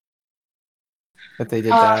 nice. That they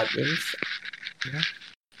did that. It was,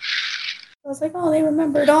 I was like, oh, they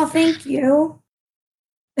remembered. Oh, thank you.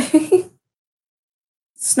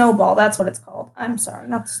 Snowball, that's what it's called. I'm sorry,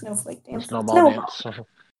 not the snowflake dance. Snowball dance.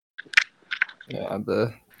 yeah,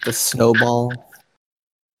 the snowball.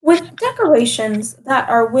 With decorations that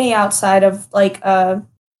are way outside of like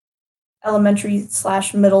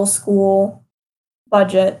elementary/middle school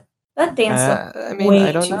budget, that dance looked way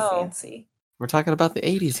I don't too know. fancy. We're talking about the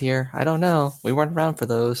 80s here. I don't know. We weren't around for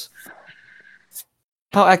those.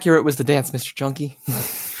 How accurate was the dance, Mr. Junkie?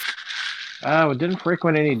 Didn't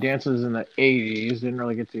frequent any dances in the 80s. Didn't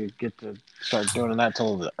really get to start doing that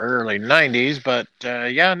till the early 90s. But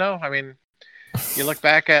yeah, no. I mean, you look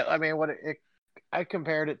back at. I mean, I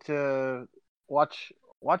compared it to watch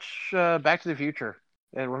Back to the Future.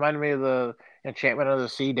 It reminded me of the Enchantment of the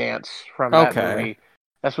Sea dance from that movie.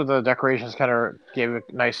 That's what the decorations kind of gave a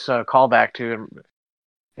nice callback to. And,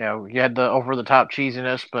 you know, you had the over the top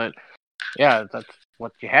cheesiness, but yeah, that's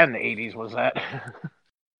what you had in the 80s was that.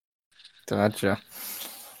 Gotcha.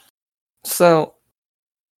 So,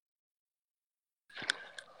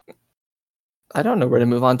 I don't know where to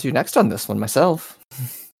move on to next on this one myself.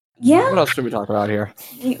 Yeah. What else should we talk about here?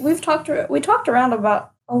 We talked around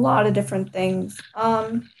about a lot of different things.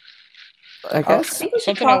 I guess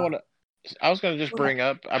something I was going to just bring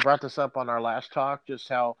up. I brought this up on our last talk. Just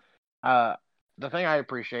how the thing I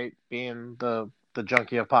appreciate being the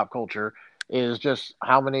junkie of pop culture is just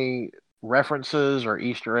how many references or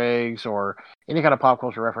Easter eggs or any kind of pop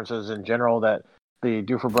culture references in general that the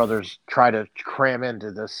Duffer Brothers try to cram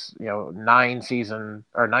into this, 9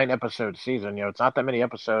 episode season. It's not that many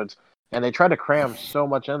episodes, and they try to cram so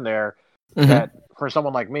much in there that for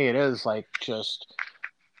someone like me, it is like just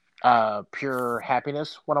pure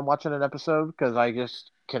happiness when I'm watching an episode because I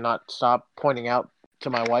just cannot stop pointing out to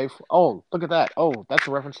my wife, oh, look at that. Oh, that's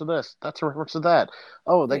a reference to this. That's a reference to that.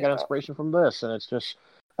 Oh, they got inspiration from this. And it's just,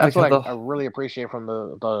 that's what I really appreciate from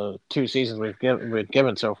the 2 seasons we've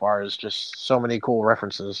given so far is just so many cool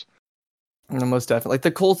references. Most definitely. Like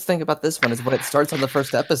the cool thing about this one is when it starts on the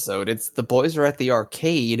first episode, it's the boys are at the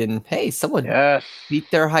arcade and hey, someone beat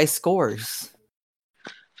their high scores.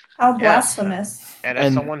 How blasphemous. And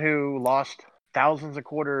as someone who lost thousands of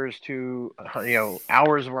quarters to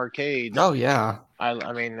hours of arcades. Oh yeah.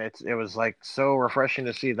 I mean it was like so refreshing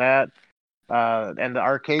to see that. And the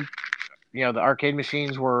arcade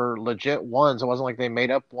machines were legit ones. It wasn't like they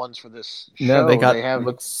made up ones for this show. No, they have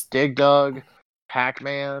Dig Dug,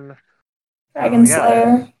 Pac-Man, Dragon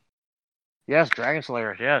Slayer. Yes, Dragon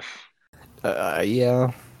Slayer, yes.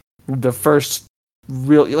 Yeah. The first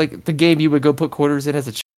real the game you would go put quarters in as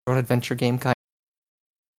a choose-your-own adventure game kind.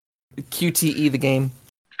 QTE the game.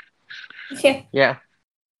 Yeah.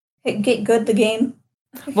 Get good the game.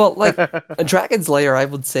 Well, like a Dragon's Lair, I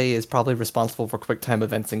would say, is probably responsible for QuickTime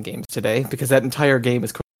events in games today because that entire game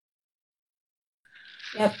is quick.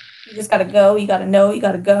 Yep, you just gotta go. You gotta know. You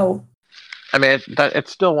gotta go. I mean,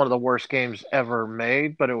 it's still one of the worst games ever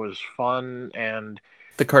made, but it was fun and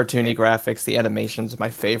the cartoony graphics, the animations, my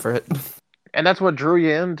favorite. And that's what drew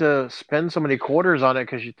you in to spend so many quarters on it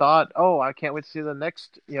because you thought, oh, I can't wait to see the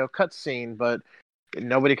next cutscene, but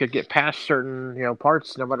nobody could get past certain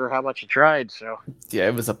parts no matter how much you tried. So yeah,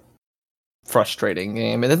 it was a frustrating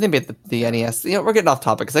game. And then they made the NES. We're getting off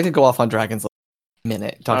topic because I could go off on Dragon's Lair in a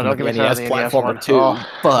minute talking about the NES platformer too.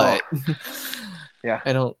 But yeah,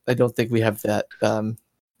 I don't think we have that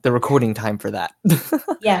the recording time for that.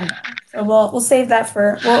 Yeah, so we'll save that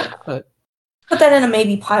for put that in a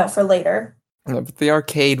maybe pile for later. Yeah, but the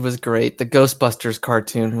arcade was great. The Ghostbusters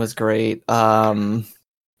cartoon was great.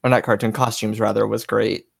 Or not cartoon, costumes rather was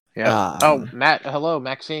great. Yeah. Hello,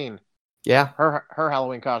 Maxine. Yeah. Her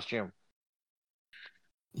Halloween costume.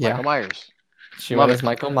 Yeah. Michael Myers. She was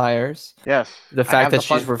Michael Myers. Yes. The fact that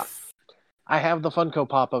she's I have the Funko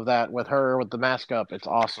Pop of that with her with the mask up. It's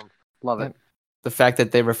awesome. Love it. The fact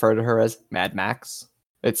that they refer to her as Mad Max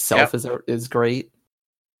itself is great.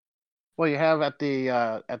 Well, you have at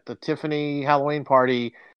the Tiffany Halloween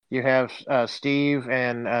party, you have Steve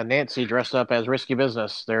and Nancy dressed up as Risky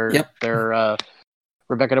Business. They're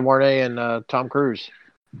Rebecca De Mornay and Tom Cruise.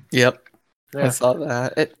 Yep, I saw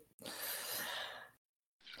that.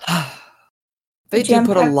 They do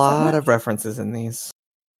put a lot of references in these.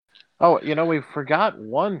 Oh, we forgot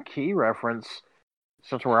one key reference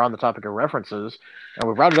since we're on the topic of references, and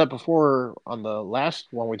we brought it up before on the last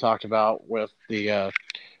one we talked about with the.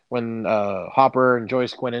 When Hopper and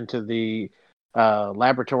Joyce went into the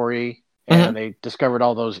laboratory and they discovered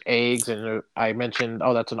all those eggs, and I mentioned,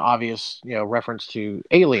 oh, that's an obvious, reference to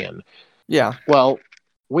Alien. Yeah. Well,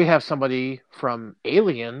 we have somebody from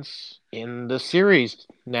Aliens in the series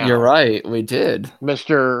now. You're right, we did.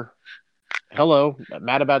 Mr.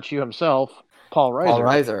 Mad About You himself, Paul Reiser. Paul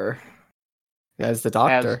Reiser. As the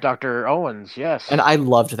Doctor. As Dr. Owens, yes. And I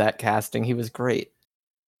loved that casting. He was great.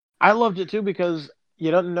 I loved it too because you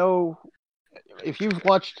don't know if you've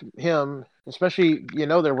watched him, especially they're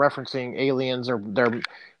referencing Aliens or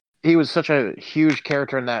he was such a huge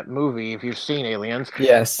character in that movie. If you've seen Aliens,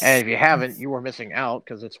 yes, and if you haven't, you were missing out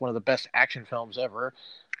because it's one of the best action films ever.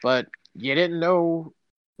 But you didn't know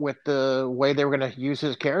with the way they were going to use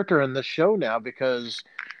his character in the show now because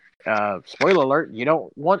spoiler alert, you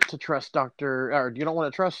don't want to trust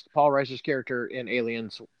Paul Reiser's character in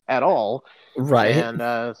Aliens at all. Right.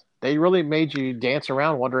 And they really made you dance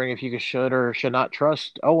around wondering if you should or should not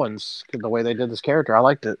trust Owens the way they did this character. I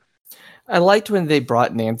liked it. I liked when they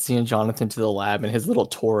brought Nancy and Jonathan to the lab and his little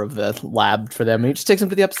tour of the lab for them. And he just takes them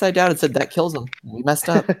to the Upside Down and said, that kills them. We messed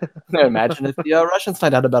up. Now imagine if the Russians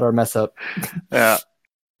find out about our mess up. Yeah.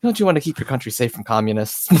 Don't you want to keep your country safe from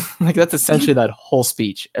communists? Like, that's essentially that whole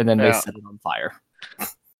speech. And then they set it on fire.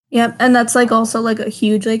 Yep. And that's like also like a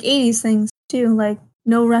huge like 80s thing too. Like,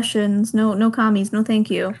 no Russians, no commies, no thank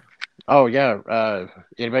you. Oh, yeah.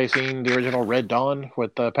 Anybody seen the original Red Dawn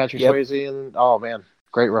with Patrick Swayze? And oh, man.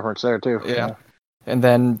 Great reference there, too. Yeah. And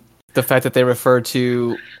then the fact that they refer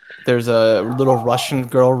to there's a little Russian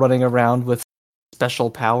girl running around with special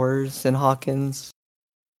powers in Hawkins.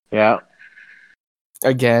 Yeah.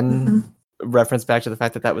 Again, reference back to the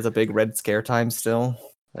fact that was a big Red Scare time still.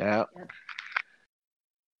 Yeah.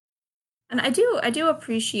 And I do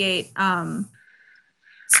appreciate Sam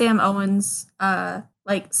Owens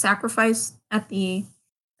like sacrifice at the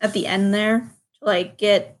end there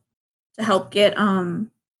to help get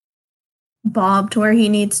Bob to where he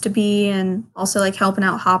needs to be, and also like helping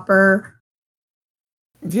out Hopper.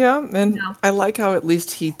 Yeah, and I like how at least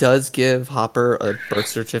he does give Hopper a birth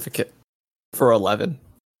certificate for 11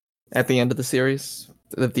 at the end of the series.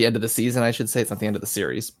 At the end of the season, I should say. It's not the end of the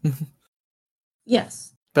series.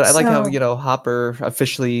 Yes. But I like how, Hopper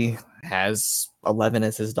officially has 11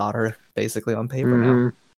 as his daughter, basically, on paper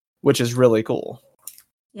now, which is really cool.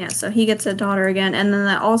 Yeah, so he gets a daughter again, and then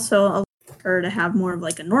that also allows her to have more of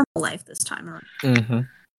like a normal life this time around. Mm-hmm.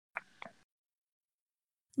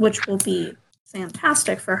 Which will be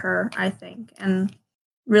fantastic for her, I think, and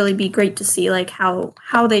really be great to see like how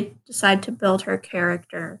they decide to build her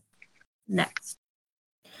character next.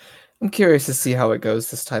 I'm curious to see how it goes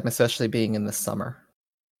this time, especially being in the summer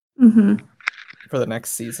for the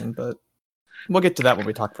next season, but we'll get to that when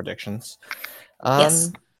we talk predictions.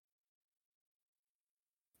 Yes.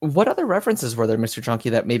 What other references were there, Mr.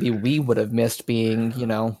 Junkie, that maybe we would have missed being,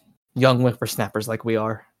 young whippersnappers like we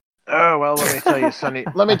are? Oh, well, let me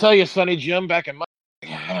tell you, Sonny Jim, back in my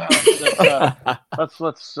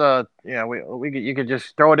you could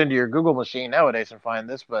just throw it into your Google machine nowadays and find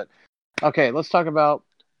this, but okay, let's talk about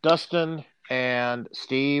Dustin and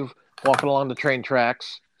Steve walking along the train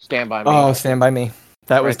tracks. Stand By Me. Oh, Stand By Me.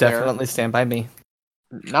 That was definitely Stand By Me.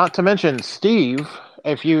 Not to mention Steve,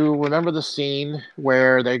 if you remember the scene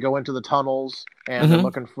where they go into the tunnels and they're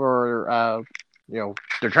looking for,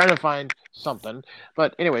 they're trying to find something.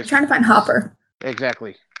 But anyways. They're trying to find Hopper.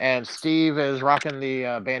 Exactly. And Steve is rocking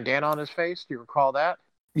the bandana on his face. Do you recall that?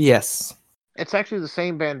 Yes. It's actually the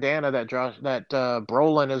same bandana that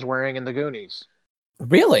Brolin is wearing in the Goonies.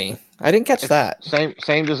 Really? I didn't catch that.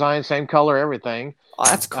 Same design, same color, everything. Oh,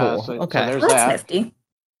 that's cool. So there's that's nifty.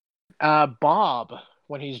 Bob,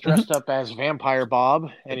 when he's dressed up as Vampire Bob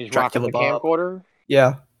and he's Dracula rocking the camcorder.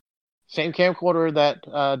 Yeah. Same camcorder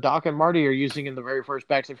that Doc and Marty are using in the very first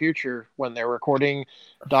Back to the Future when they're recording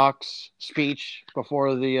Doc's speech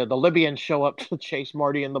before the Libyans show up to chase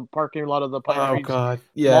Marty in the parking lot of the Pine Trees God.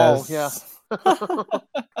 Yes. Mall. Yeah.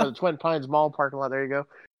 The Twin Pines Mall parking lot. There you go.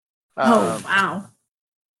 Wow.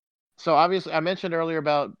 So obviously, I mentioned earlier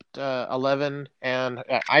about 11, and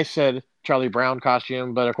I said Charlie Brown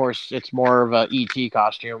costume, but of course, it's more of a E.T.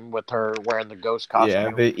 costume with her wearing the ghost costume. Yeah,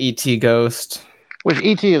 the E.T. ghost. Which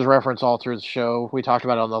E.T. is referenced all through the show. We talked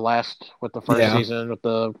about it with the first season, with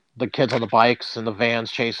the kids on the bikes and the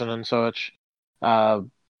vans chasing and such.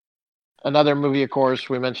 Another movie, of course,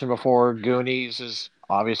 we mentioned before, Goonies, is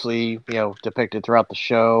obviously, depicted throughout the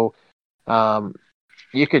show.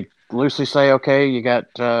 You could loosely say, okay, you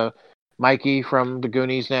got Mikey from the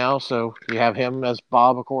Goonies now, so you have him as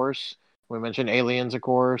Bob, of course. We mentioned Aliens, of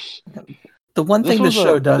course. The one thing the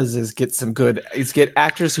show does is get get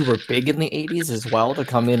actors who were big in the 80s as well to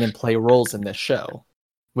come in and play roles in this show,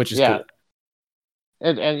 which is cool.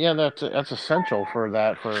 And that's essential for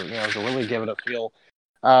to really give it a feel.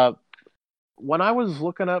 When I was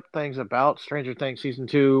looking up things about Stranger Things Season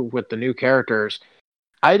 2 with the new characters,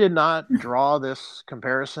 I did not draw this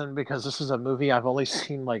comparison because this is a movie I've only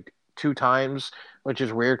seen like 2 times, which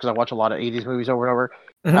is weird because I watch a lot of 80s movies over and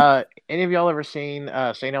over. Any of y'all ever seen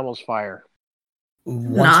St. Elmo's Fire?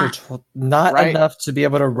 Not right? Enough to be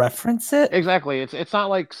able to reference it. Exactly. It's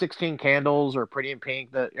not like 16 Candles or Pretty in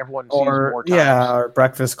Pink that everyone sees more times. Yeah, or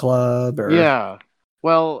Breakfast Club. Yeah.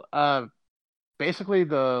 Well, basically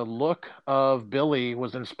the look of Billy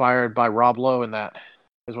was inspired by Rob Lowe, and that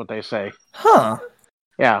is what they say. Huh.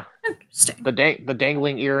 Yeah. Interesting. The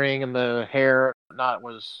dangling earring and the hair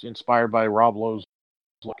was inspired by Rob Lowe's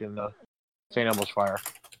looking St. Elmo's Fire.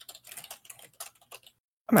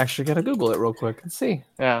 I'm actually gonna Google it real quick and see.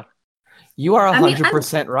 Yeah. You are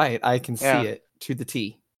 100% right. I can see Yeah. it to the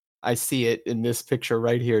T. I see it in this picture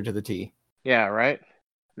right here to the T. Yeah, right?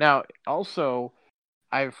 Now, also,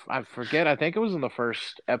 I forget, I think it was in the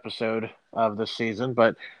first episode of this season,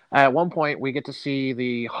 but at one point we get to see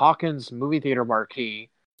the Hawkins movie theater marquee.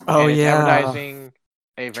 Oh, and it's yeah. advertising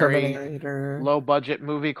a very Terminator. low-budget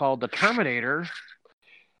movie called The Terminator.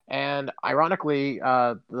 And ironically,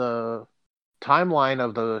 the timeline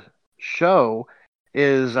of the show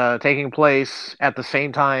is taking place at the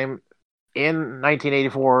same time in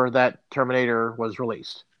 1984 that Terminator was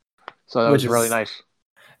released. So that was really nice.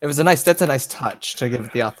 That's a nice touch to give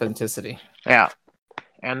it the authenticity. Yeah.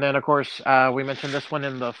 And then, of course, we mentioned this one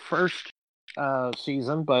in the first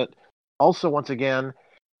season, but also, once again,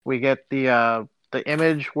 we get the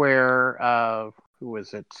image where, who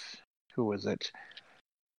is it?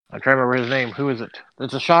 I'm trying to remember his name. Who is it?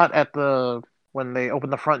 There's a shot at when they open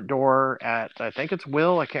the front door at, I think it's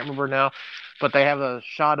Will, I can't remember now, but they have a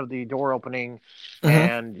shot of the door opening,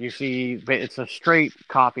 and you see it's a straight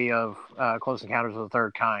copy of Close Encounters of the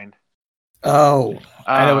Third Kind. Oh,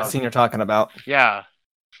 I know what scene you're talking about. Yeah.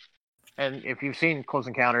 And if you've seen Close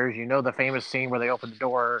Encounters, you know the famous scene where they open the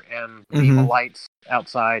door and the evil lights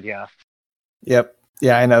outside, yeah. Yep.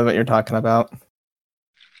 Yeah, I know what you're talking about.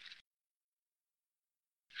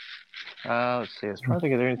 Let's see. I was trying to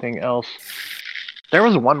think of anything else. There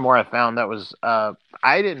was one more I found that was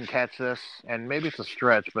I didn't catch this, and maybe it's a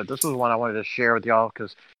stretch, but this was one I wanted to share with y'all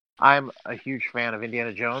because I'm a huge fan of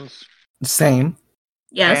Indiana Jones. Same.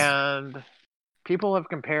 Yes. And people have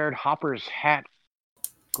compared Hopper's hat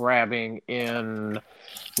grabbing in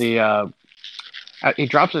the he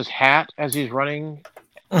drops his hat as he's running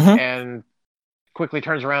and quickly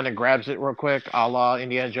turns around and grabs it real quick, a la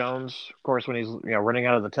Indiana Jones, of course, when he's running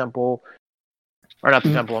out of the temple. Or not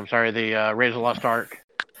the temple, I'm sorry, the Raiders of the Lost Ark.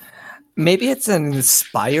 Maybe it's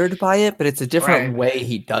inspired by it, but it's a different way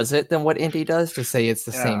he does it than what Indy does to say it's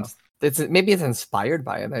the same. Maybe it's inspired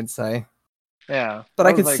by it, I'd say. Yeah. But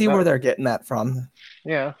I could see where they're getting that from.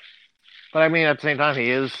 Yeah. But I mean, at the same time,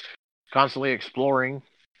 he is constantly exploring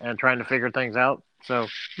and trying to figure things out. So,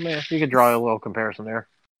 yeah, you could draw a little comparison there.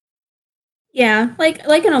 Yeah, like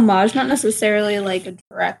an homage, not necessarily like a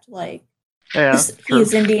direct, like,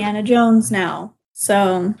 he's Indiana Jones now.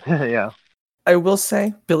 So, yeah. I will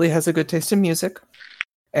say, Billy has a good taste in music.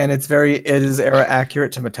 And it is era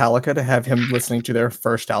accurate to Metallica to have him listening to their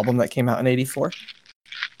first album that came out in 1984.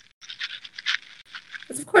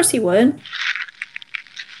 Of course he would.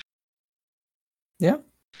 Yeah.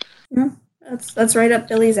 That's right up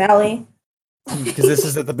Billy's alley. Because this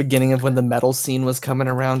is at the beginning of when the metal scene was coming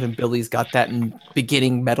around, and Billy's got that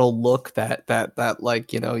beginning metal look that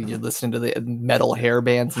like, you're listening to the metal hair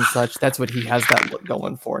bands and such. That's what he has that look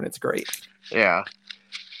going for, and it's great. Yeah.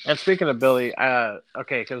 And speaking of Billy,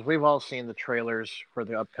 okay, because we've all seen the trailers for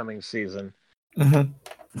the upcoming season. Now,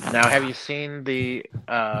 have you seen the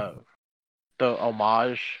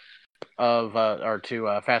homage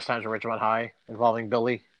to Fast Times at Ridgemont High involving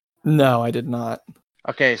Billy? No, I did not.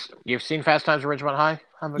 Okay, so you've seen Fast Times at Ridgemont High,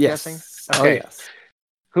 I'm guessing? Okay. Oh, yes.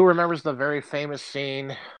 Who remembers the very famous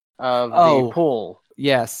scene of the pool?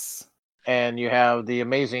 Yes. And you have the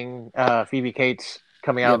amazing Phoebe Cates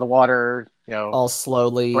coming out of the water, all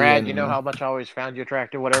slowly. Brad, you know how much I always found you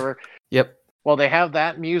attractive, whatever. Yep. Well, they have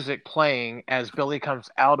that music playing as Billy comes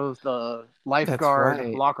out of the lifeguard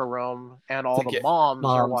locker room, and all the moms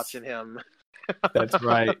are watching him. That's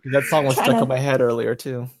right. That song was stuck in my head earlier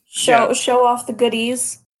too. Show off the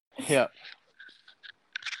goodies. Yeah.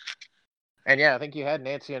 And yeah, I think you had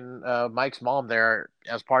Nancy and Mike's mom there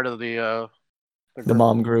as part of the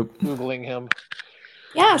mom group. Googling him.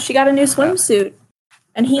 Yeah, she got a new swimsuit,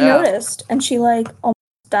 and he noticed, and she like almost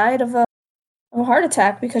died of a heart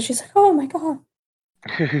attack because she's like, "Oh my god."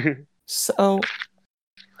 So,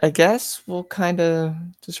 I guess we'll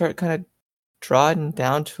start drawing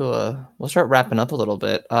down to we'll start wrapping up a little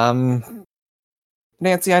bit.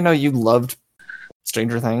 Nancy, I know you loved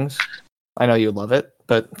Stranger Things. I know you love it,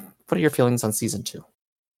 but what are your feelings on season 2?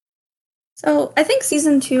 So I think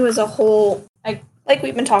season 2 as a whole, like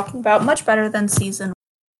we've been talking about, much better than season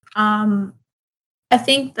 1. I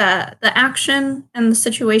think that the action and the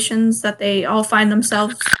situations that they all find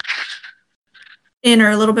themselves in are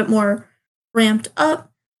a little bit more ramped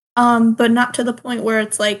up, but not to the point where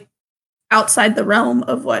it's like outside the realm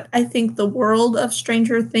of what I think the world of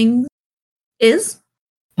Stranger Things is.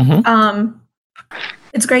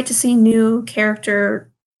 It's great to see new character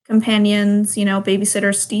companions,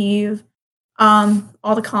 Babysitter Steve,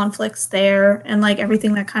 all the conflicts there, and like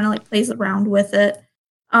everything that kind of like plays around with it.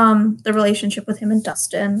 the relationship with him and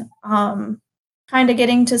Dustin. Kind of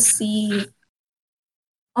getting to see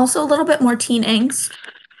also a little bit more teen angst,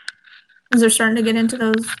 because they're starting to get into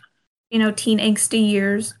those, teen angsty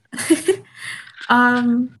years.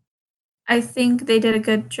 I think they did a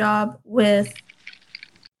good job with,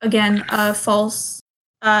 again, a false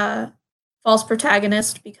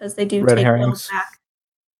protagonist, because they do Red take herrings.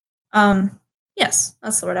 Will back. Yes,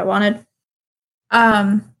 that's the word I wanted.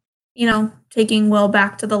 Taking Will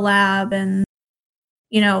back to the lab, and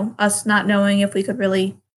us not knowing if we could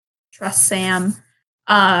really trust Sam,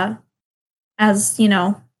 as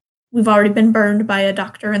we've already been burned by a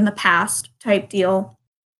doctor in the past type deal.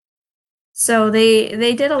 So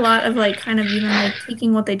they did a lot of kind of even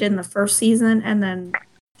taking what they did in the first season and then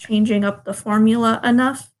changing up the formula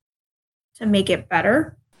enough to make it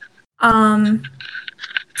better.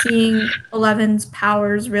 Seeing Eleven's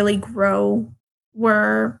powers really grow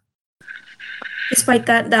were, despite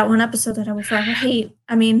that one episode that I will forever hate,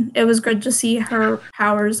 I mean, it was good to see her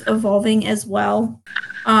powers evolving as well.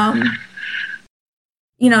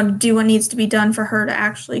 Do what needs to be done for her to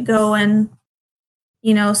actually go and,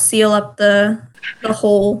 seal up the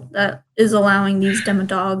hole that is allowing these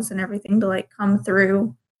demodogs and everything to come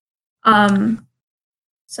through.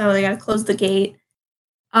 So they got to close the gate.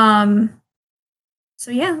 So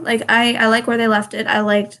yeah, I like where they left it. I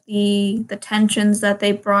liked the tensions that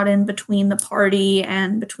they brought in between the party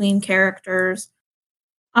and between characters.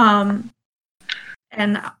 And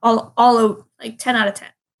all 10 out of 10.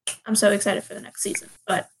 I'm so excited for the next season.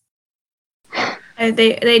 But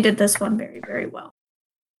they did this one very, very well.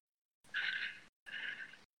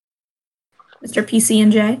 Mr.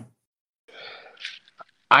 PC&J?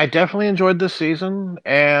 I definitely enjoyed this season,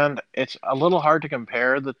 and it's a little hard to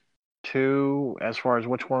compare the two as far as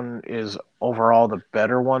which one is overall the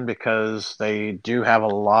better one, because they do have a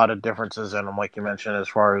lot of differences in them, like you mentioned, as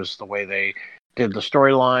far as the way they did the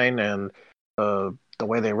storyline and the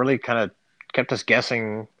way they really kind of kept us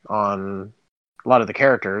guessing on a lot of the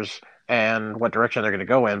characters and what direction they're going to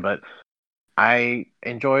go in. But I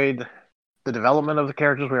enjoyed the development of the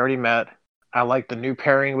characters we already met. I like the new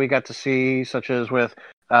pairing we got to see, such as with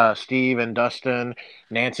Steve and Dustin,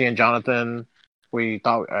 Nancy and Jonathan. I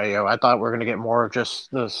thought we were going to get more of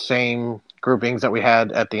just the same groupings that we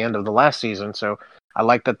had at the end of the last season. So I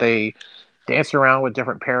like that they danced around with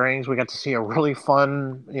different pairings. We got to see a really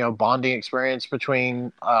fun, bonding experience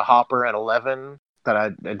between Hopper and Eleven that I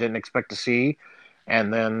didn't expect to see,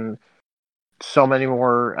 and then so many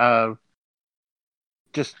more.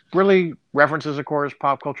 Just really references, of course,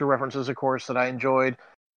 pop culture references, of course, that I enjoyed.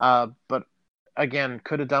 But again,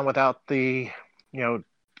 could have done without the,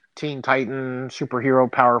 Teen Titan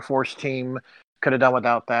superhero power force team. Could have done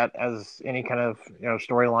without that as any kind of,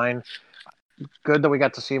 storyline. Good that we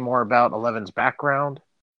got to see more about Eleven's background.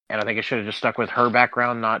 And I think it should have just stuck with her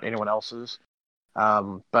background, not anyone else's.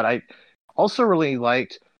 But I also really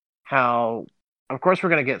liked how, of course, we're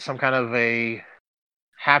going to get some kind of a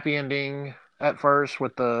happy ending at first,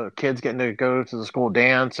 with the kids getting to go to the school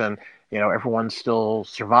dance, and everyone still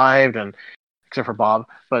survived, and except for Bob,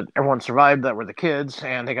 but everyone survived that were the kids,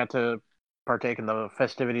 and they got to partake in the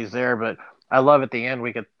festivities there. But I love at the end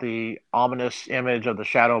we get the ominous image of the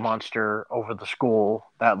shadow monster over the school.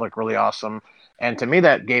 That looked really awesome, and to me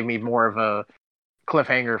that gave me more of a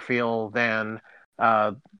cliffhanger feel than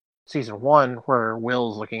season 1, where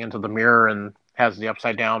Will's looking into the mirror and has the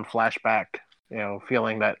upside down flashback,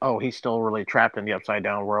 feeling that, oh, he's still really trapped in the upside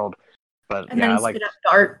down world. But and then he spit up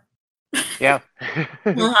Dart. Yeah.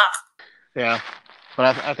 Yeah.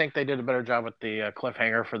 But I think they did a better job with the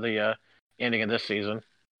cliffhanger for the ending of this season.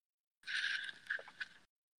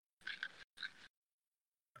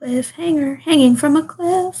 Cliffhanger, hanging from a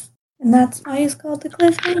cliff. And that's why it's called the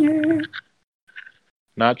cliffhanger.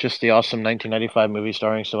 Not just the awesome 1995 movie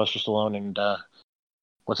starring Sylvester Stallone and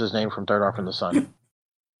what's his name from Third Rock from the Sun.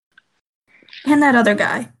 And that other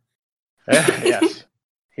guy. Yes.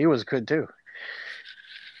 He was good too.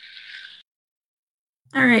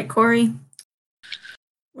 All right, Corey.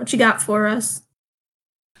 What you got for us?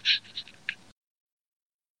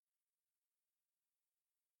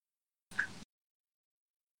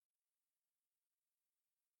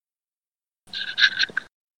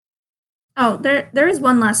 Oh, there is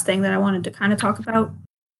one last thing that I wanted to kind of talk about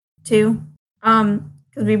too. Because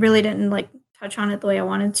we really didn't touch on it the way I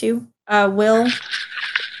wanted to. Will,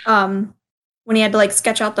 when he had to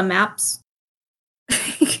sketch out the maps.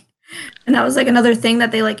 And that was another thing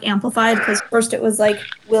that they amplified, because first it was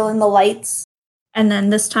Will and the lights, and then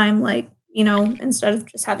this time instead of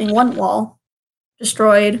just having one wall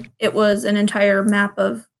destroyed, it was an entire map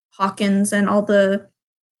of Hawkins and all the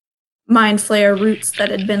mind flare roots that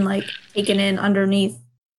had been like taken in underneath,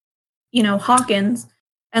 Hawkins,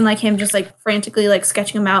 and like him just like frantically like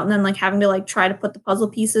sketching them out and then like having to like try to put the puzzle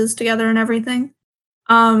pieces together and everything.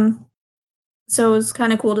 So it was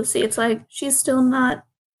kind of cool to see. It's like she's still not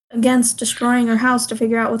against destroying her house to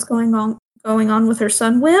figure out what's going on with her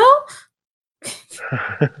son Will.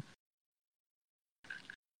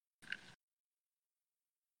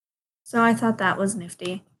 So I thought that was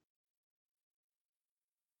nifty.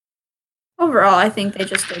 Overall, I think they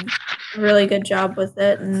just did a really good job with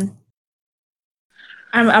it, and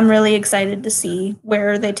I'm really excited to see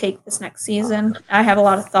where they take this next season. I have a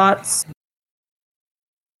lot of thoughts.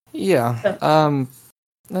 Yeah.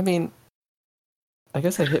 I mean, I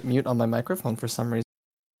guess I hit mute on my microphone for some reason.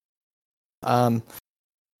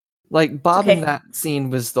 Like Bob in that scene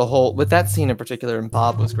was with that scene in particular, and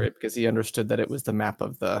Bob was great because he understood that it was the map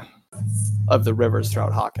of the rivers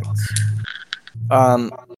throughout Hawkins.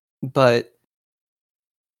 But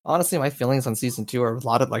honestly, my feelings on season 2 are a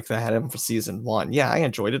lot like I had them for season 1. Yeah, I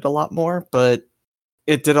enjoyed it a lot more, but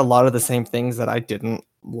it did a lot of the same things that I didn't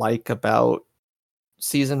like about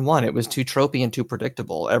season 1. It was too tropey and too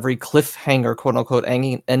predictable. Every cliffhanger, quote unquote,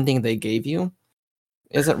 ending they gave you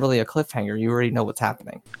isn't really a cliffhanger. You already know what's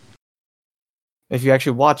happening. If you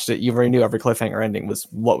actually watched it, you already knew every cliffhanger ending was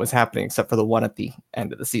what was happening, except for the one at the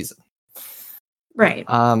end of the season. Right.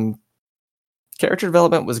 Character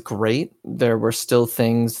development was great. There were still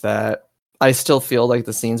things that I still feel like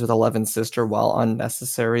the scenes with Eleven's sister, while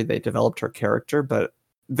unnecessary, they developed her character, but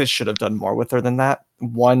this should have done more with her than that.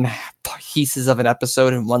 One pieces of an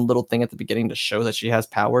episode and one little thing at the beginning to show that she has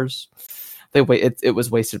powers. It was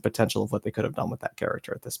wasted potential of what they could have done with that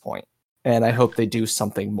character at this point. And I hope they do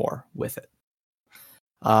something more with it.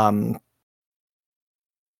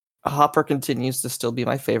 Hopper continues to still be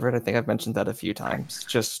my favorite. I think I've mentioned that a few times,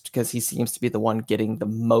 just because he seems to be the one getting the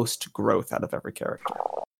most growth out of every character.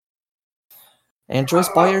 And Joyce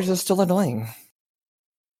Byers is still annoying.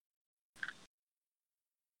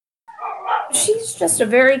 She's just a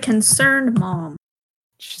very concerned mom.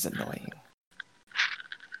 She's annoying.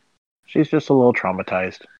 She's just a little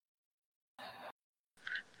traumatized.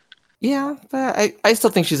 Yeah, but I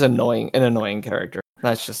still think she's an annoying character.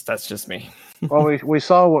 That's just me. Well, we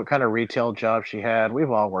saw what kind of retail job she had.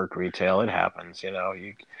 We've all worked retail. It happens, you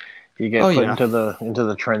get put into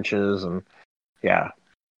the trenches, and yeah.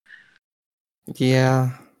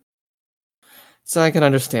 Yeah. So I can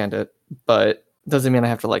understand it, but doesn't mean I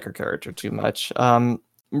have to like her character too much.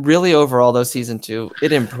 Really, overall, though, season 2,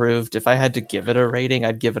 it improved. If I had to give it a rating,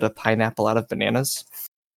 I'd give it a pineapple out of bananas.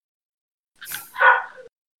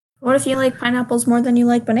 What if you like pineapples more than you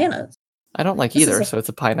like bananas? I don't like either, so it's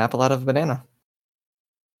a pineapple out of a banana.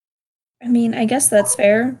 I mean, I guess that's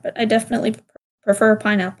fair, but I definitely prefer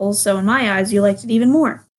pineapples, so in my eyes, you liked it even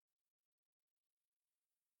more.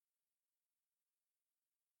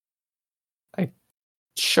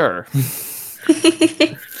 Sure.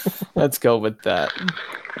 Let's go with that.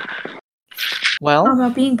 Well, how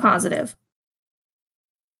about being positive?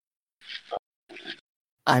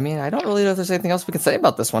 I mean, I don't really know if there's anything else we can say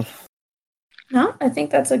about this one. No, I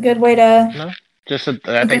think that's a good way to... No,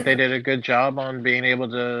 I think they did a good job on being able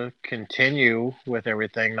to continue with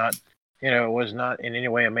everything. Not, it was not in any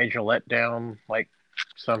way a major letdown. Like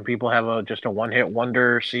some people have just a one-hit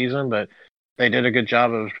wonder season, but they did a good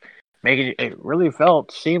job of making it really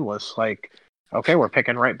felt seamless. Like, okay, we're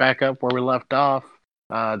picking right back up where we left off.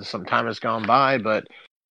 Some time has gone by, but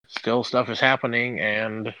still stuff is happening,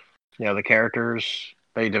 and the characters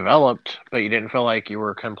they developed, but you didn't feel like you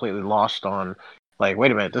were completely lost on, like,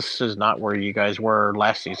 wait a minute, this is not where you guys were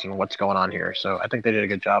last season. What's going on here? So I think they did a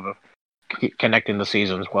good job of connecting the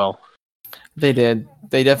seasons well. They did.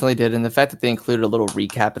 They definitely did. And the fact that they included a little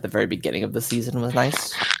recap at the very beginning of the season was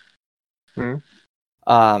nice.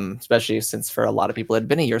 Mm-hmm. Especially since for a lot of people it had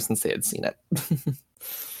been a year since they had seen it.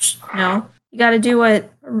 No, you got to do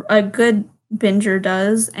what a good binger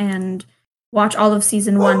does and watch all of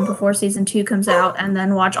season 1 before season 2 comes out, and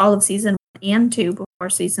then watch all of season 1 and 2 before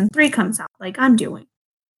season 3 comes out, like I'm doing.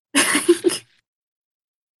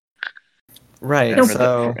 Right.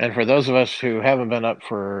 And for those of us who haven't been up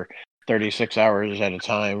for 36 hours at a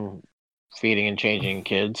time feeding and changing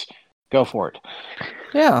kids, go for it.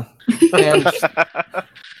 Yeah. And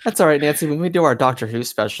that's all right, Nancy. When we do our Doctor Who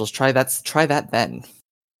specials, try that then.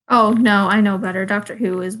 Oh no, I know better. Doctor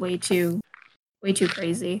Who is way too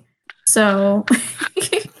crazy. So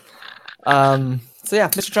so yeah,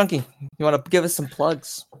 Mr. Chunky, you want to give us some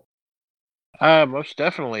plugs? Most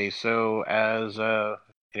definitely. So as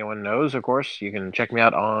anyone knows, of course, you can check me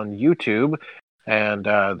out on YouTube, and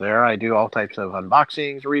there I do all types of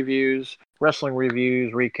unboxings, reviews, wrestling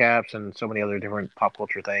reviews, recaps, and so many other different pop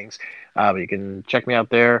culture things. You can check me out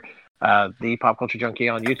there, The Pop Culture Junkie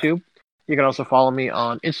on YouTube. You can also follow me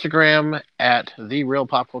on Instagram at The Real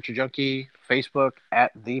Pop Culture Junkie, Facebook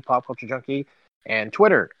at The Pop Culture Junkie, and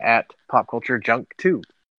Twitter at Pop Culture Junk 2.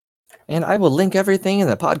 And I will link everything in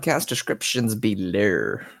the podcast descriptions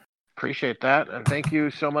below. Appreciate that. And thank you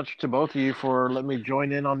so much to both of you for letting me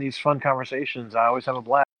join in on these fun conversations. I always have a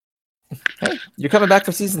blast. Hey, you're coming back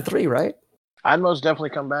for season 3, right? I'd most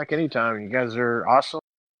definitely come back anytime. You guys are awesome.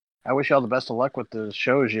 I wish you all the best of luck with the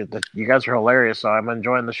shows. You guys are hilarious, so I'm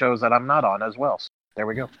enjoying the shows that I'm not on as well. So there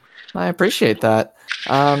we go. I appreciate that.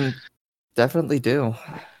 Definitely do.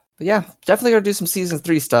 But yeah, definitely gonna do some season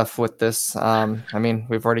 3 stuff with this. I mean,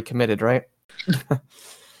 we've already committed, right?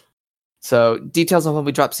 So details on when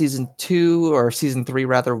we drop season 2 or season 3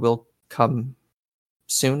 rather will come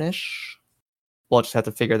soonish. We'll just have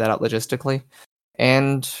to figure that out logistically.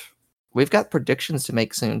 And we've got predictions to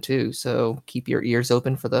make soon too, so keep your ears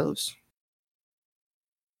open for those.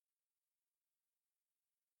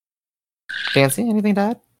 Fancy, anything to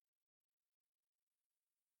add?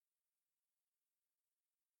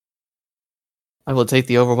 I will take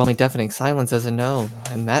the overwhelming deafening silence as a no.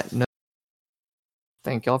 And that no.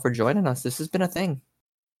 Thank y'all for joining us. This has been a thing.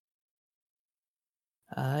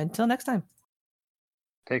 Until next time.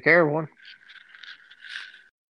 Take care, everyone.